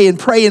pray and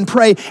pray and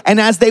pray. And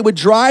as they would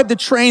drive the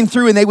train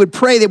through and they would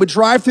pray, they would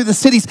drive through the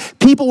cities,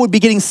 people would be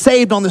getting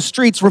saved on the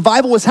streets.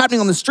 Revival was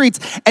happening on the streets,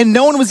 and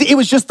it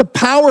was just the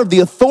power of the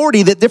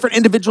authority that different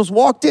individuals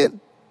walked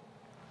in.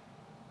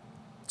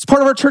 It's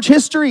part of our church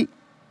history.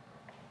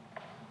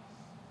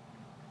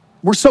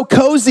 We're so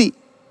cozy.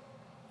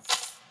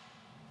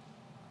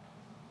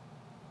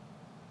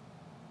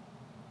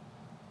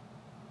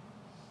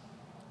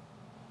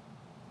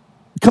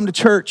 Come to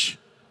church,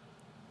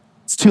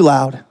 it's too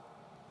loud,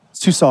 it's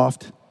too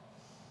soft,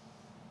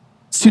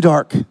 it's too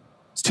dark,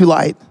 it's too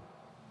light,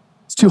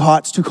 it's too hot,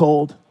 it's too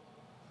cold.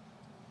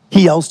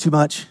 He yells too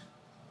much.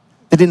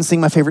 They didn't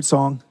sing my favorite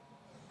song.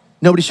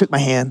 Nobody shook my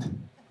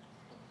hand.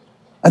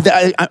 I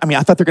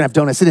thought they were gonna have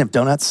donuts. They didn't have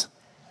donuts.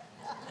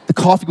 The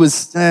coffee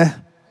was, they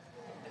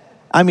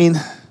don't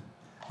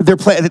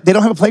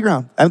have a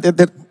playground. How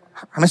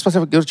am I supposed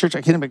to go to church?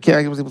 I can't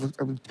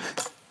even.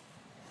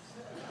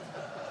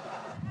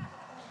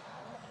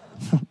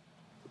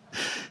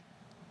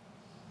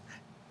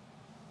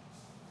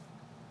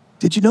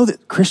 Did you know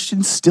that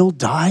Christians still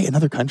die in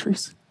other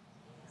countries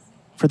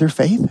for their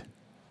faith?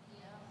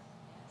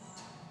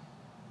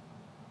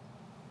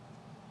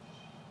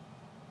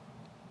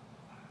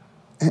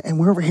 And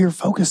we're over here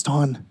focused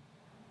on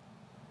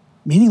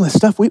meaningless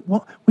stuff. We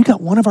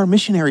got one of our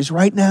missionaries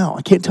right now.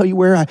 I can't tell you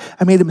where.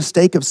 I made a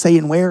mistake of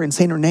saying where and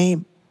saying her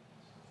name.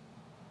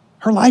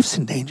 Her life's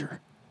in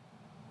danger.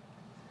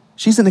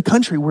 She's in a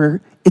country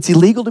where it's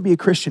illegal to be a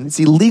Christian. It's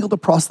illegal to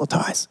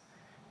proselytize.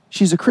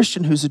 She's a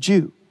Christian who's a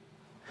Jew.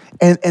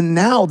 And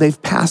now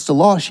they've passed a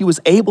law. She was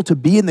able to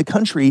be in the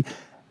country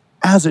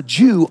as a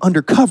Jew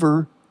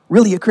undercover,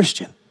 really a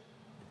Christian.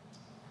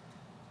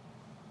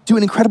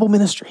 Doing incredible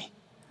ministry.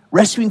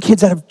 Rescuing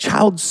kids out of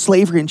child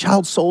slavery and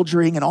child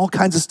soldiering and all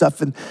kinds of stuff.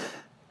 And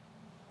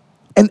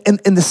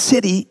the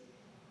city,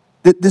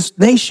 this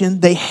nation,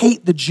 they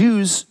hate the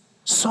Jews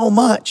so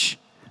much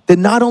that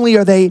not only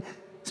are they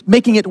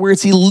making it where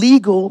it's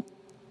illegal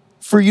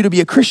for you to be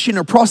a Christian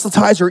or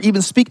proselytize or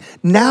even speak.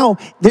 Now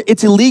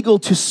it's illegal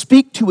to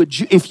speak to a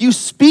Jew. If you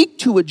speak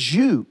to a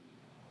Jew,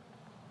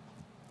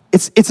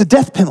 it's a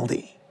death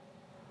penalty.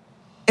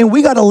 And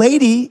we got a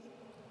lady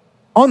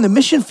on the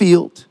mission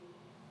field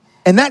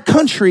in that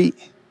country,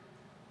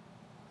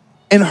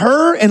 and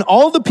her and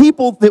all the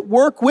people that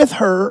work with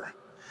her,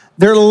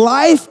 their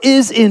life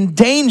is in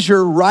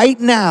danger right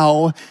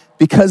now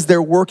because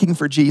they're working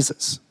for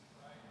Jesus.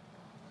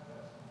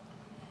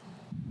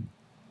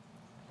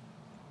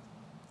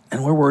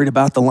 And we're worried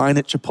about the line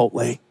at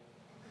Chipotle.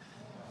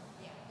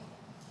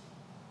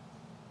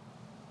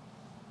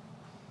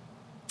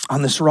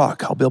 On this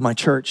rock, I'll build my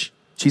church.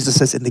 Jesus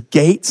says, and the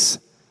gates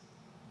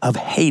of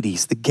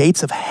Hades, the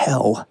gates of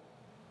hell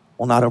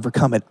will not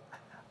overcome it.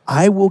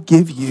 I will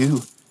give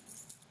you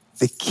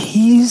the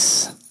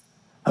keys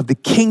of the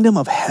kingdom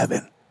of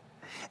heaven.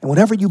 And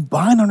whatever you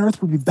bind on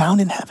earth will be bound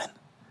in heaven.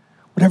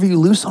 Whatever you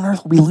loose on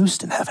earth will be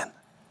loosed in heaven.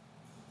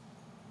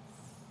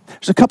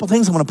 There's a couple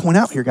things I want to point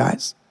out here,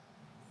 guys.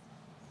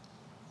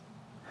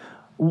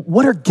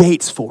 What are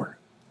gates for?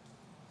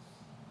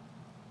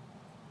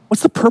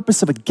 What's the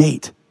purpose of a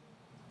gate?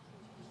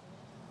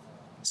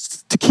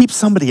 It's to keep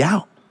somebody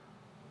out.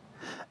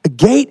 A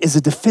gate is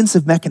a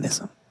defensive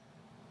mechanism.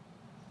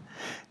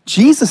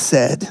 Jesus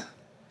said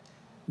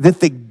that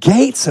the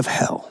gates of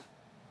hell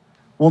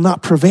will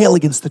not prevail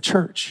against the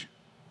church.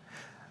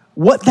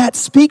 What that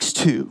speaks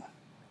to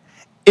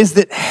is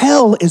that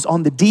hell is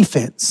on the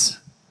defense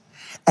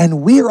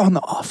and we're on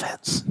the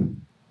offense,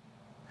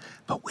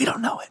 but we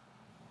don't know it.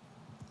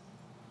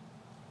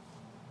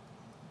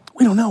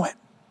 We don't know it.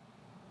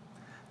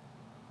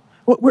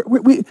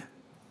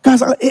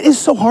 Guys, it is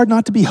so hard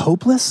not to be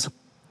hopeless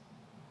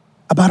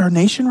about our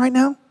nation right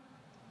now.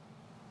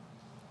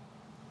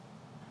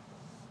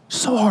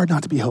 So hard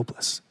not to be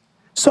hopeless.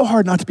 So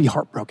hard not to be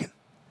heartbroken.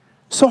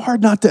 So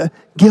hard not to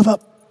give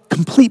up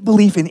complete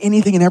belief in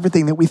anything and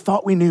everything that we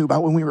thought we knew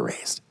about when we were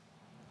raised.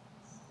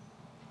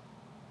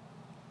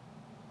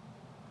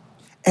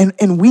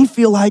 And we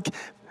feel like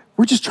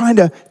we're just trying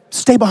to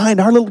stay behind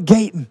our little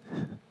gate.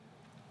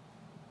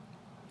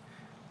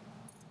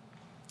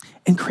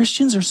 And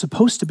Christians are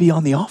supposed to be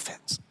on the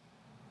offense.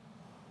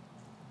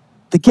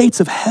 The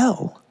gates of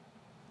hell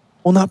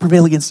will not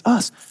prevail against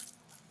us.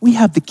 We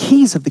have the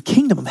keys of the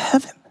kingdom of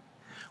heaven.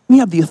 We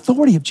have the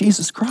authority of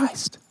Jesus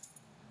Christ.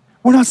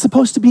 We're not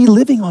supposed to be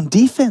living on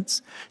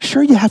defense.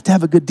 Sure, you have to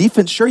have a good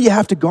defense. Sure, you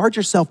have to guard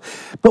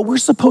yourself. But we're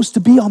supposed to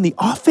be on the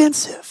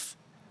offensive.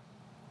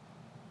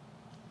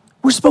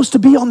 We're supposed to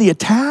be on the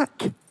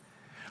attack.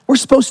 We're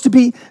supposed to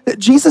be,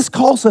 Jesus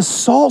calls us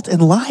salt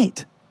and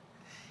light.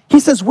 He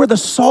says we're the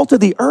salt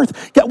of the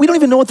earth. God, we don't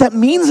even know what that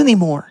means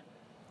anymore.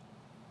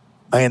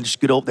 Man,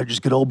 they're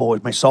just good old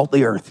boys. My salt of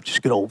the earth,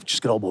 just good old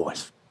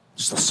boys.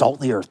 Just the salt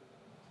of the earth.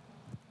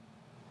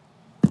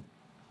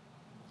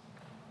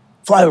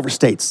 Flyover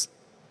states,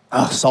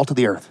 salt of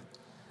the earth.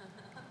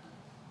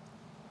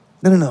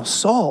 No.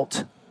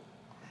 Salt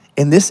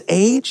In this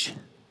age,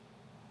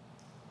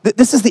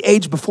 this is the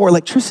age before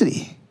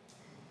electricity.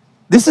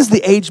 This is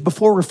the age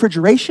before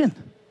refrigeration.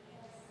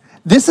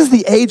 This is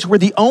the age where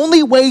the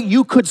only way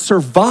you could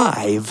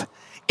survive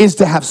is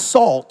to have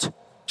salt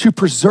to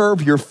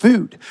preserve your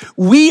food.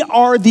 We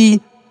are the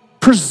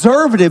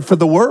preservative for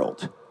the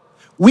world.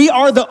 We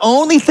are the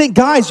only thing,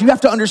 guys, you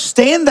have to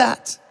understand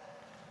that.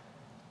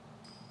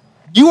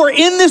 You are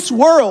in this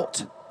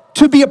world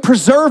to be a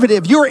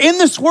preservative. You are in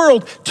this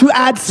world to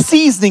add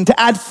seasoning, to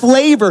add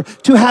flavor,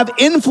 to have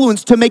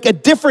influence, to make a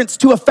difference,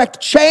 to affect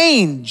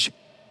change.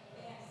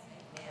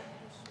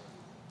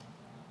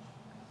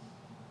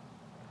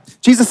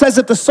 Jesus says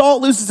if the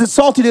salt loses its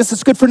saltiness,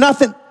 it's good for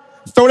nothing.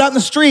 Throw it out in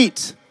the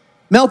street,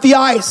 melt the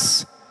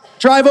ice,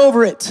 drive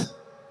over it.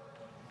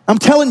 I'm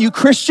telling you,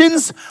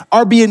 Christians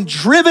are being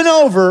driven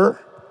over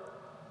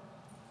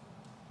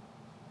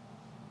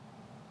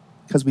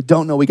because we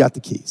don't know we got the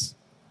keys.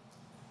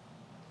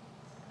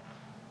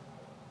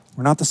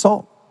 We're not the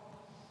salt.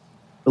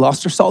 We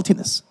lost our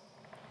saltiness.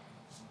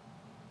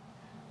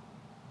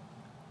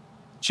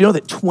 Do you know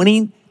that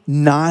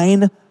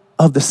 29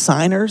 of the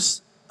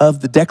signers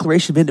of the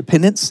Declaration of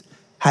Independence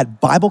had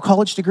Bible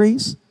college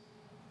degrees?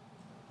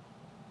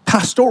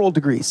 Pastoral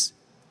degrees.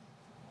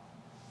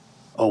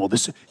 Oh, well,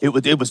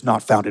 it was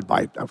not founded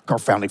by our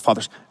founding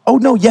fathers. Oh,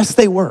 no, yes,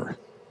 they were.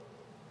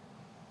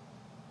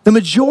 The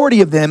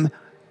majority of them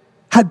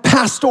had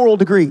pastoral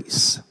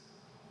degrees.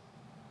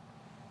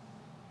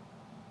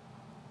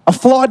 A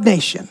flawed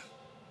nation,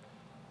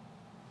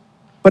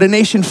 but a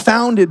nation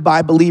founded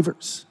by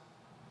believers.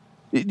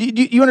 Do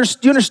you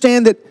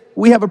understand that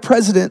we have a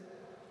president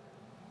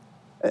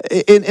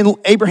in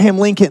Abraham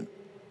Lincoln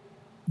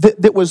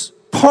that was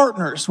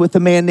partners with a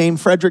man named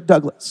Frederick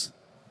Douglass?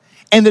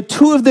 And the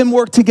two of them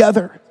worked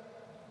together,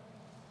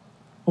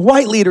 a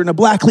white leader and a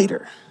black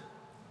leader,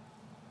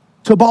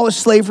 to abolish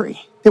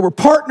slavery. They were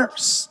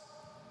partners.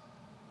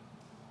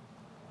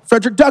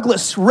 Frederick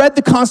Douglass read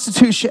the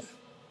Constitution.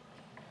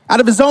 Out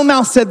of his own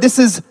mouth said, this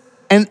is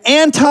an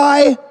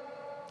anti-slavery,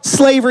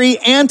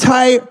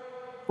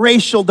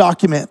 anti-racial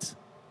document.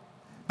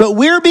 But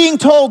we're being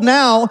told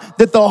now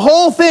that the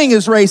whole thing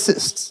is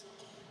racist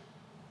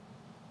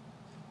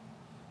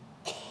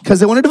because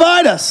they want to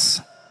divide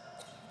us.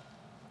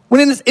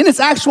 When in its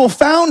actual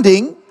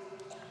founding,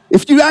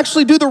 if you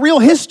actually do the real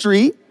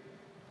history,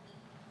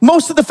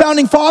 most of the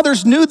founding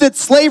fathers knew that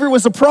slavery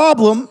was a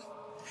problem,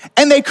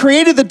 and they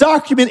created the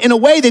document in a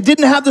way they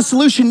didn't have the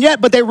solution yet,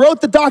 but they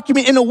wrote the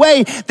document in a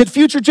way that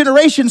future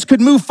generations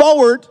could move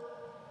forward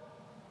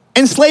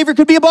and slavery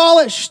could be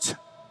abolished.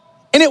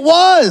 And it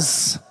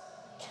was.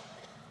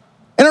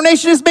 And our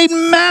nation has made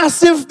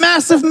massive,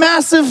 massive,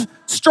 massive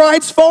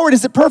strides forward.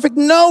 Is it perfect?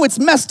 No, it's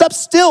messed up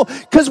still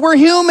because we're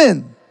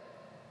human.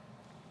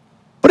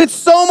 But it's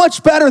so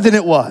much better than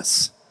it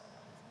was.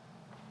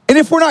 And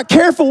if we're not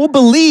careful, we'll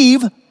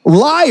believe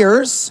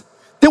liars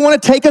that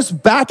want to take us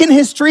back in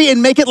history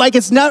and make it like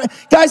it's not.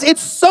 Guys,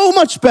 it's so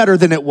much better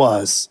than it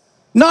was.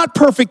 Not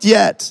perfect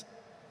yet.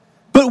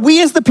 But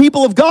we as the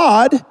people of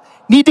God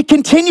need to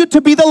continue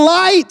to be the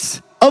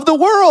light of the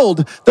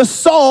world, the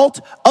salt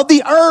of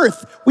the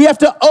earth. We have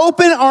to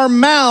open our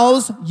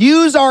mouths,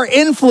 use our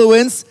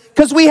influence,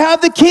 because we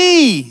have the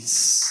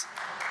keys.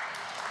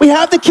 We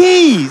have the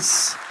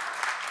keys.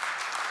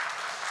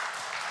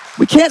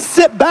 We can't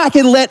sit back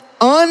and let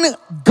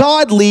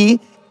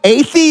ungodly,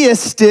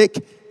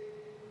 atheistic,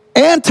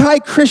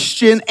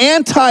 anti-Christian,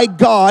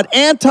 anti-God,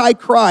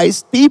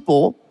 anti-Christ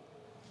people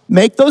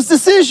make those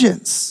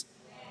decisions.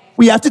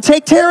 We have to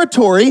take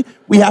territory.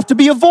 We have to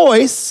be a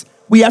voice.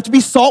 We have to be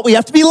salt. We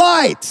have to be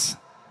light.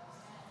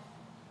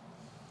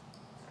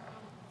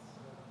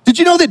 Did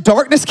you know that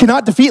darkness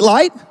cannot defeat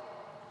light?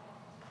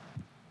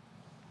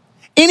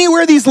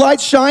 Anywhere these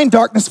lights shine,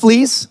 darkness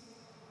flees.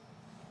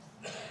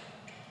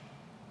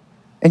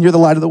 And you're the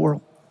light of the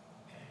world.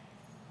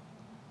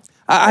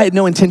 I had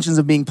no intentions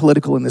of being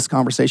political in this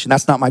conversation.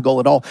 That's not my goal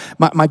at all.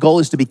 My goal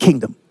is to be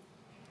kingdom.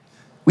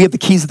 We have the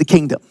keys of the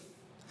kingdom.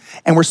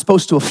 And we're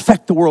supposed to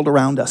affect the world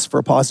around us for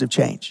a positive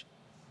change.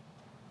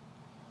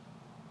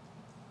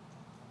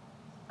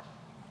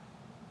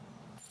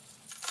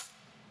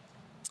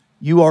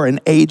 You are an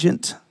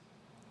agent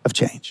of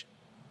change.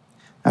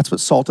 That's what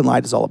salt and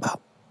light is all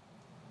about.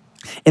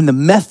 And the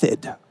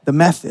method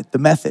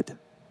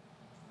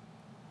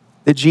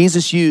that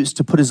Jesus used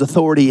to put his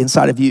authority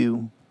inside of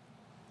you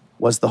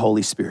was the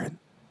Holy Spirit.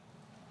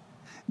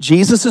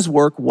 Jesus'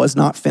 work was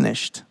not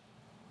finished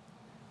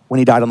when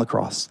he died on the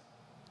cross.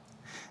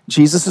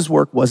 Jesus'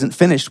 work wasn't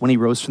finished when he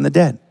rose from the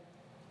dead.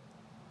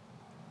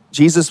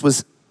 Jesus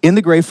was in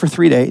the grave for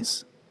 3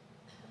 days.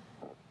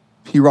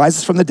 He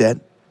rises from the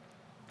dead.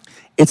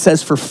 It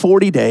says for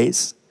 40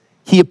 days,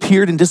 he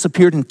appeared and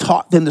disappeared and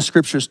taught them the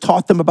scriptures,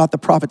 taught them about the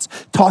prophets,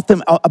 taught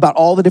them about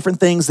all the different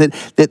things that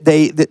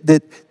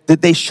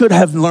they should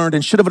have learned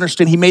and should have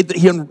understood.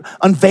 He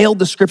unveiled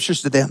the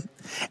scriptures to them.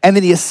 And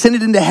then he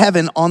ascended into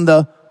heaven on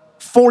the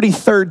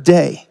 43rd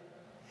day.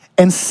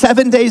 And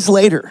 7 days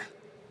later,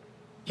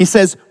 He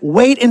says,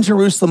 wait in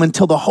Jerusalem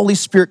until the Holy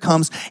Spirit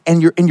comes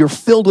and you're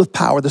filled with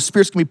power. The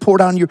Spirit's gonna be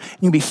poured on you and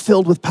you'll be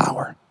filled with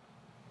power.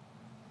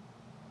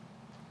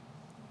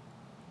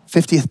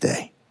 50th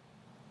day.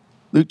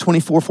 Luke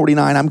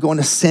 24:49, I'm going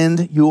to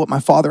send you what my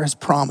Father has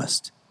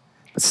promised,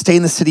 but stay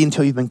in the city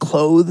until you've been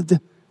clothed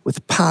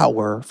with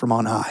power from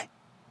on high.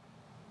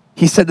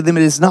 He said to them,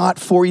 it is not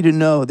for you to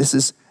know, this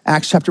is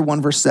Acts chapter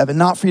 1, verse 7,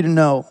 not for you to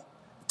know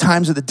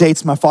times or the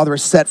dates my Father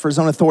has set for his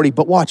own authority,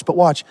 but watch,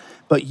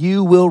 but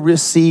you will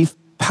receive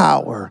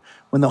power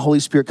when the Holy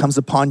Spirit comes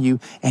upon you,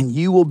 and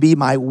you will be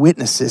my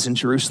witnesses in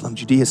Jerusalem,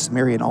 Judea,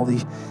 Samaria, and all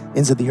the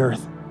ends of the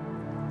earth.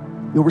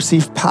 You'll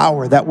receive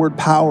power. That word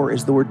power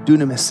is the word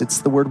dunamis. It's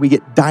the word we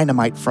get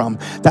dynamite from.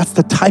 That's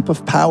the type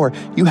of power.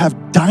 You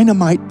have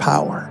dynamite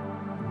power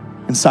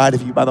inside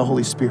of you by the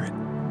Holy Spirit.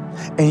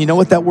 And you know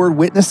what that word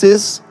witness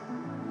is?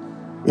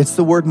 It's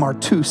the word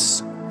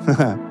martus.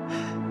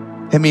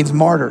 It means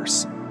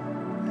martyrs.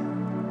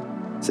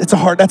 That's a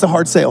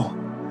hard sale.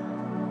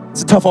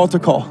 It's a tough altar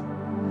call.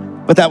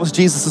 But that was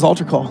Jesus'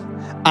 altar call.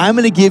 I'm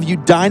gonna give you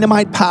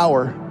dynamite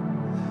power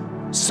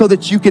so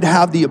that you could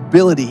have the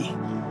ability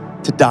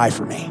to die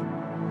for me.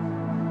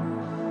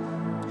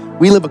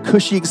 We live a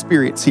cushy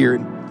experience here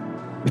in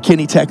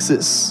McKinney,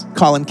 Texas,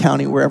 Collin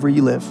County, wherever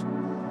you live.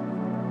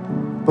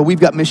 But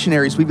we've got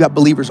missionaries, we've got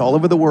believers all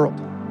over the world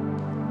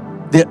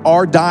that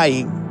are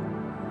dying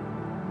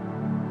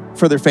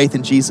for their faith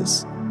in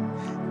Jesus.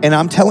 And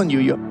I'm telling you,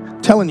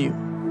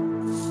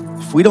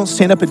 if we don't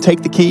stand up and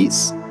take the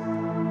keys,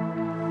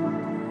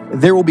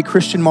 there will be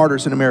Christian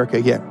martyrs in America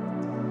again.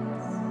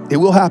 It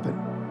will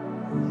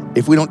happen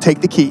if we don't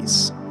take the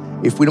keys,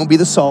 if we don't be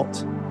the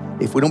salt,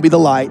 if we don't be the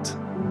light.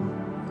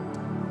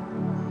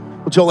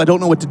 Well, Joel, I don't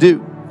know what to do.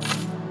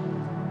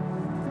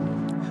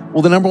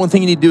 Well, the number one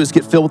thing you need to do is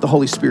get filled with the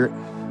Holy Spirit.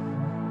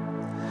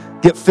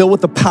 Get filled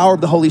with the power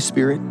of the Holy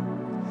Spirit.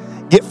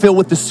 Get filled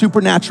with the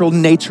supernatural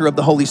nature of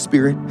the Holy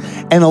Spirit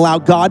and allow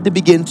God to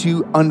begin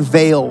to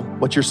unveil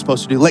what you're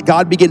supposed to do. Let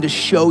God begin to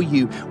show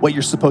you what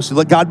you're supposed to do.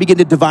 Let God begin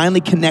to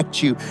divinely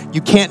connect you.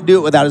 You can't do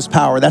it without his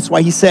power. That's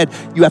why he said,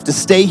 you have to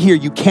stay here.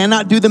 You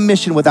cannot do the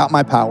mission without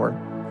my power.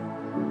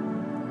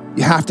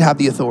 You have to have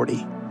the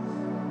authority,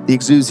 the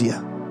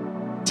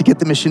exousia, to get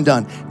the mission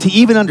done. To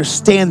even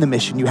understand the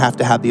mission, you have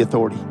to have the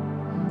authority.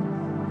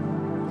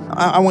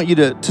 I want you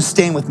to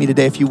stand with me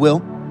today, if you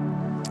will.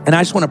 And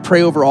I just want to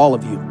pray over all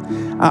of you.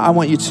 I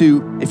want you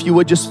to, if you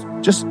would, just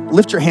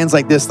lift your hands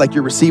like this, like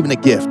you're receiving a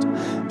gift.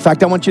 In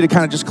fact, I want you to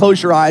kind of just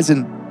close your eyes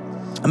and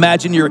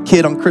imagine you're a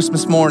kid on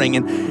Christmas morning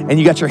and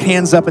you got your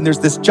hands up and there's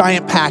this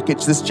giant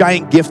package, this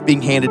giant gift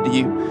being handed to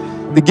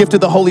you. The gift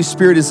of the Holy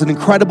Spirit is an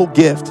incredible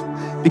gift,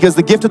 because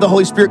the gift of the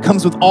Holy Spirit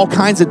comes with all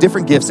kinds of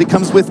different gifts. It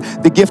comes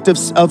with the gift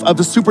of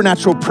a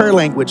supernatural prayer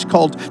language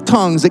called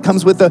tongues. It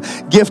comes with the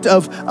gift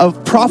of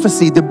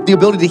prophecy, the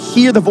ability to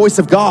hear the voice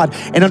of God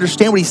and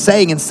understand what he's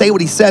saying and say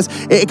what he says.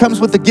 It comes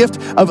with the gift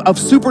of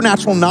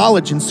supernatural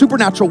knowledge and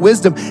supernatural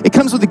wisdom. It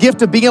comes with the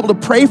gift of being able to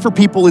pray for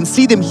people and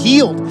see them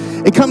healed.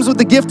 It comes with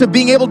the gift of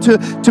being able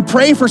to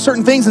pray for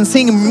certain things and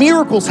seeing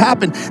miracles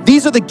happen.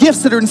 These are the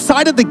gifts that are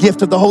inside of the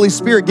gift of the Holy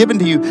Spirit given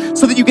to you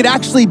so that you could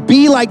actually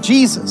be like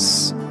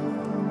Jesus.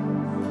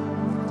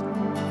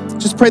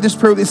 Just pray this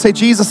prayer with you. Say,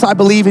 Jesus, I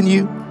believe in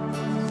you.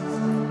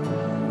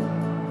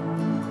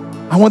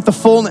 I want the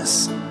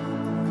fullness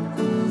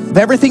of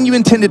everything you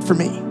intended for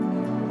me.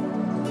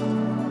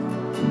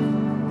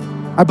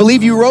 I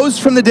believe you rose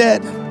from the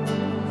dead.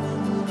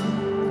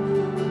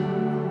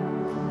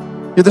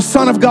 You're the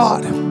Son of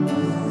God,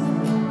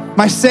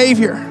 my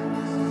Savior,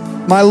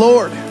 my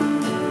Lord.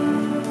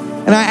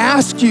 And I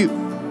ask you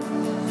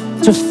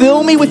to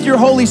fill me with your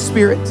Holy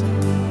Spirit.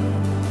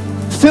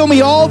 Fill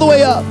me all the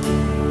way up.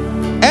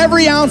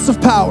 Every ounce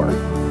of power,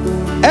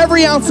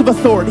 every ounce of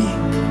authority.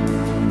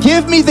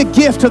 Give me the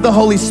gift of the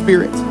Holy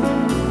Spirit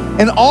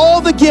and all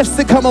the gifts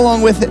that come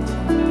along with it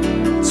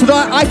so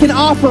that I can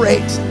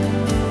operate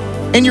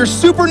in your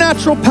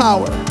supernatural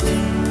power,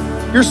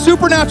 your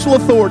supernatural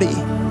authority.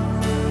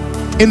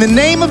 In the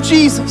name of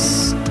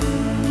Jesus,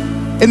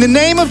 in the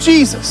name of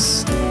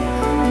Jesus,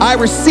 I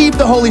receive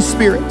the Holy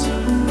Spirit.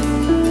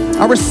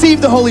 I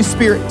receive the Holy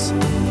Spirit.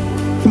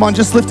 Come on,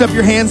 just lift up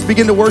your hands,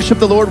 begin to worship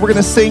the Lord. We're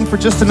gonna sing for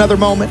just another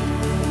moment.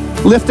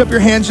 Lift up your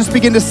hands, just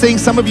begin to sing.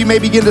 Some of you may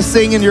begin to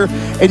sing in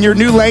your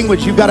new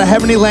language. You've got a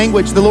heavenly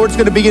language. The Lord's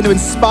gonna begin to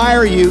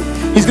inspire you.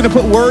 He's gonna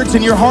put words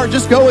in your heart,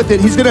 just go with it.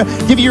 He's gonna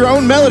give you your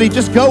own melody,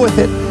 just go with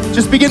it.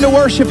 Just begin to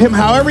worship him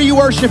however you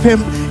worship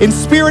him, in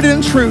spirit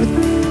and in truth.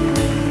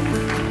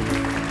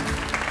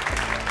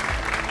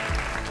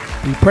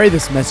 We pray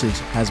this message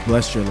has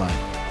blessed your life.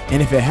 And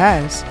if it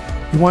has,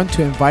 we want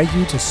to invite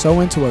you to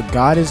sow into what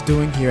God is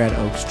doing here at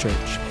Oaks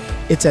Church.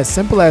 It's as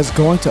simple as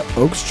going to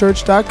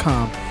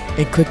oakschurch.com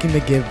and clicking the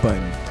Give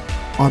button.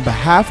 On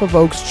behalf of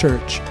Oaks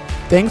Church,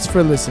 thanks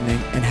for listening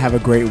and have a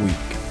great week.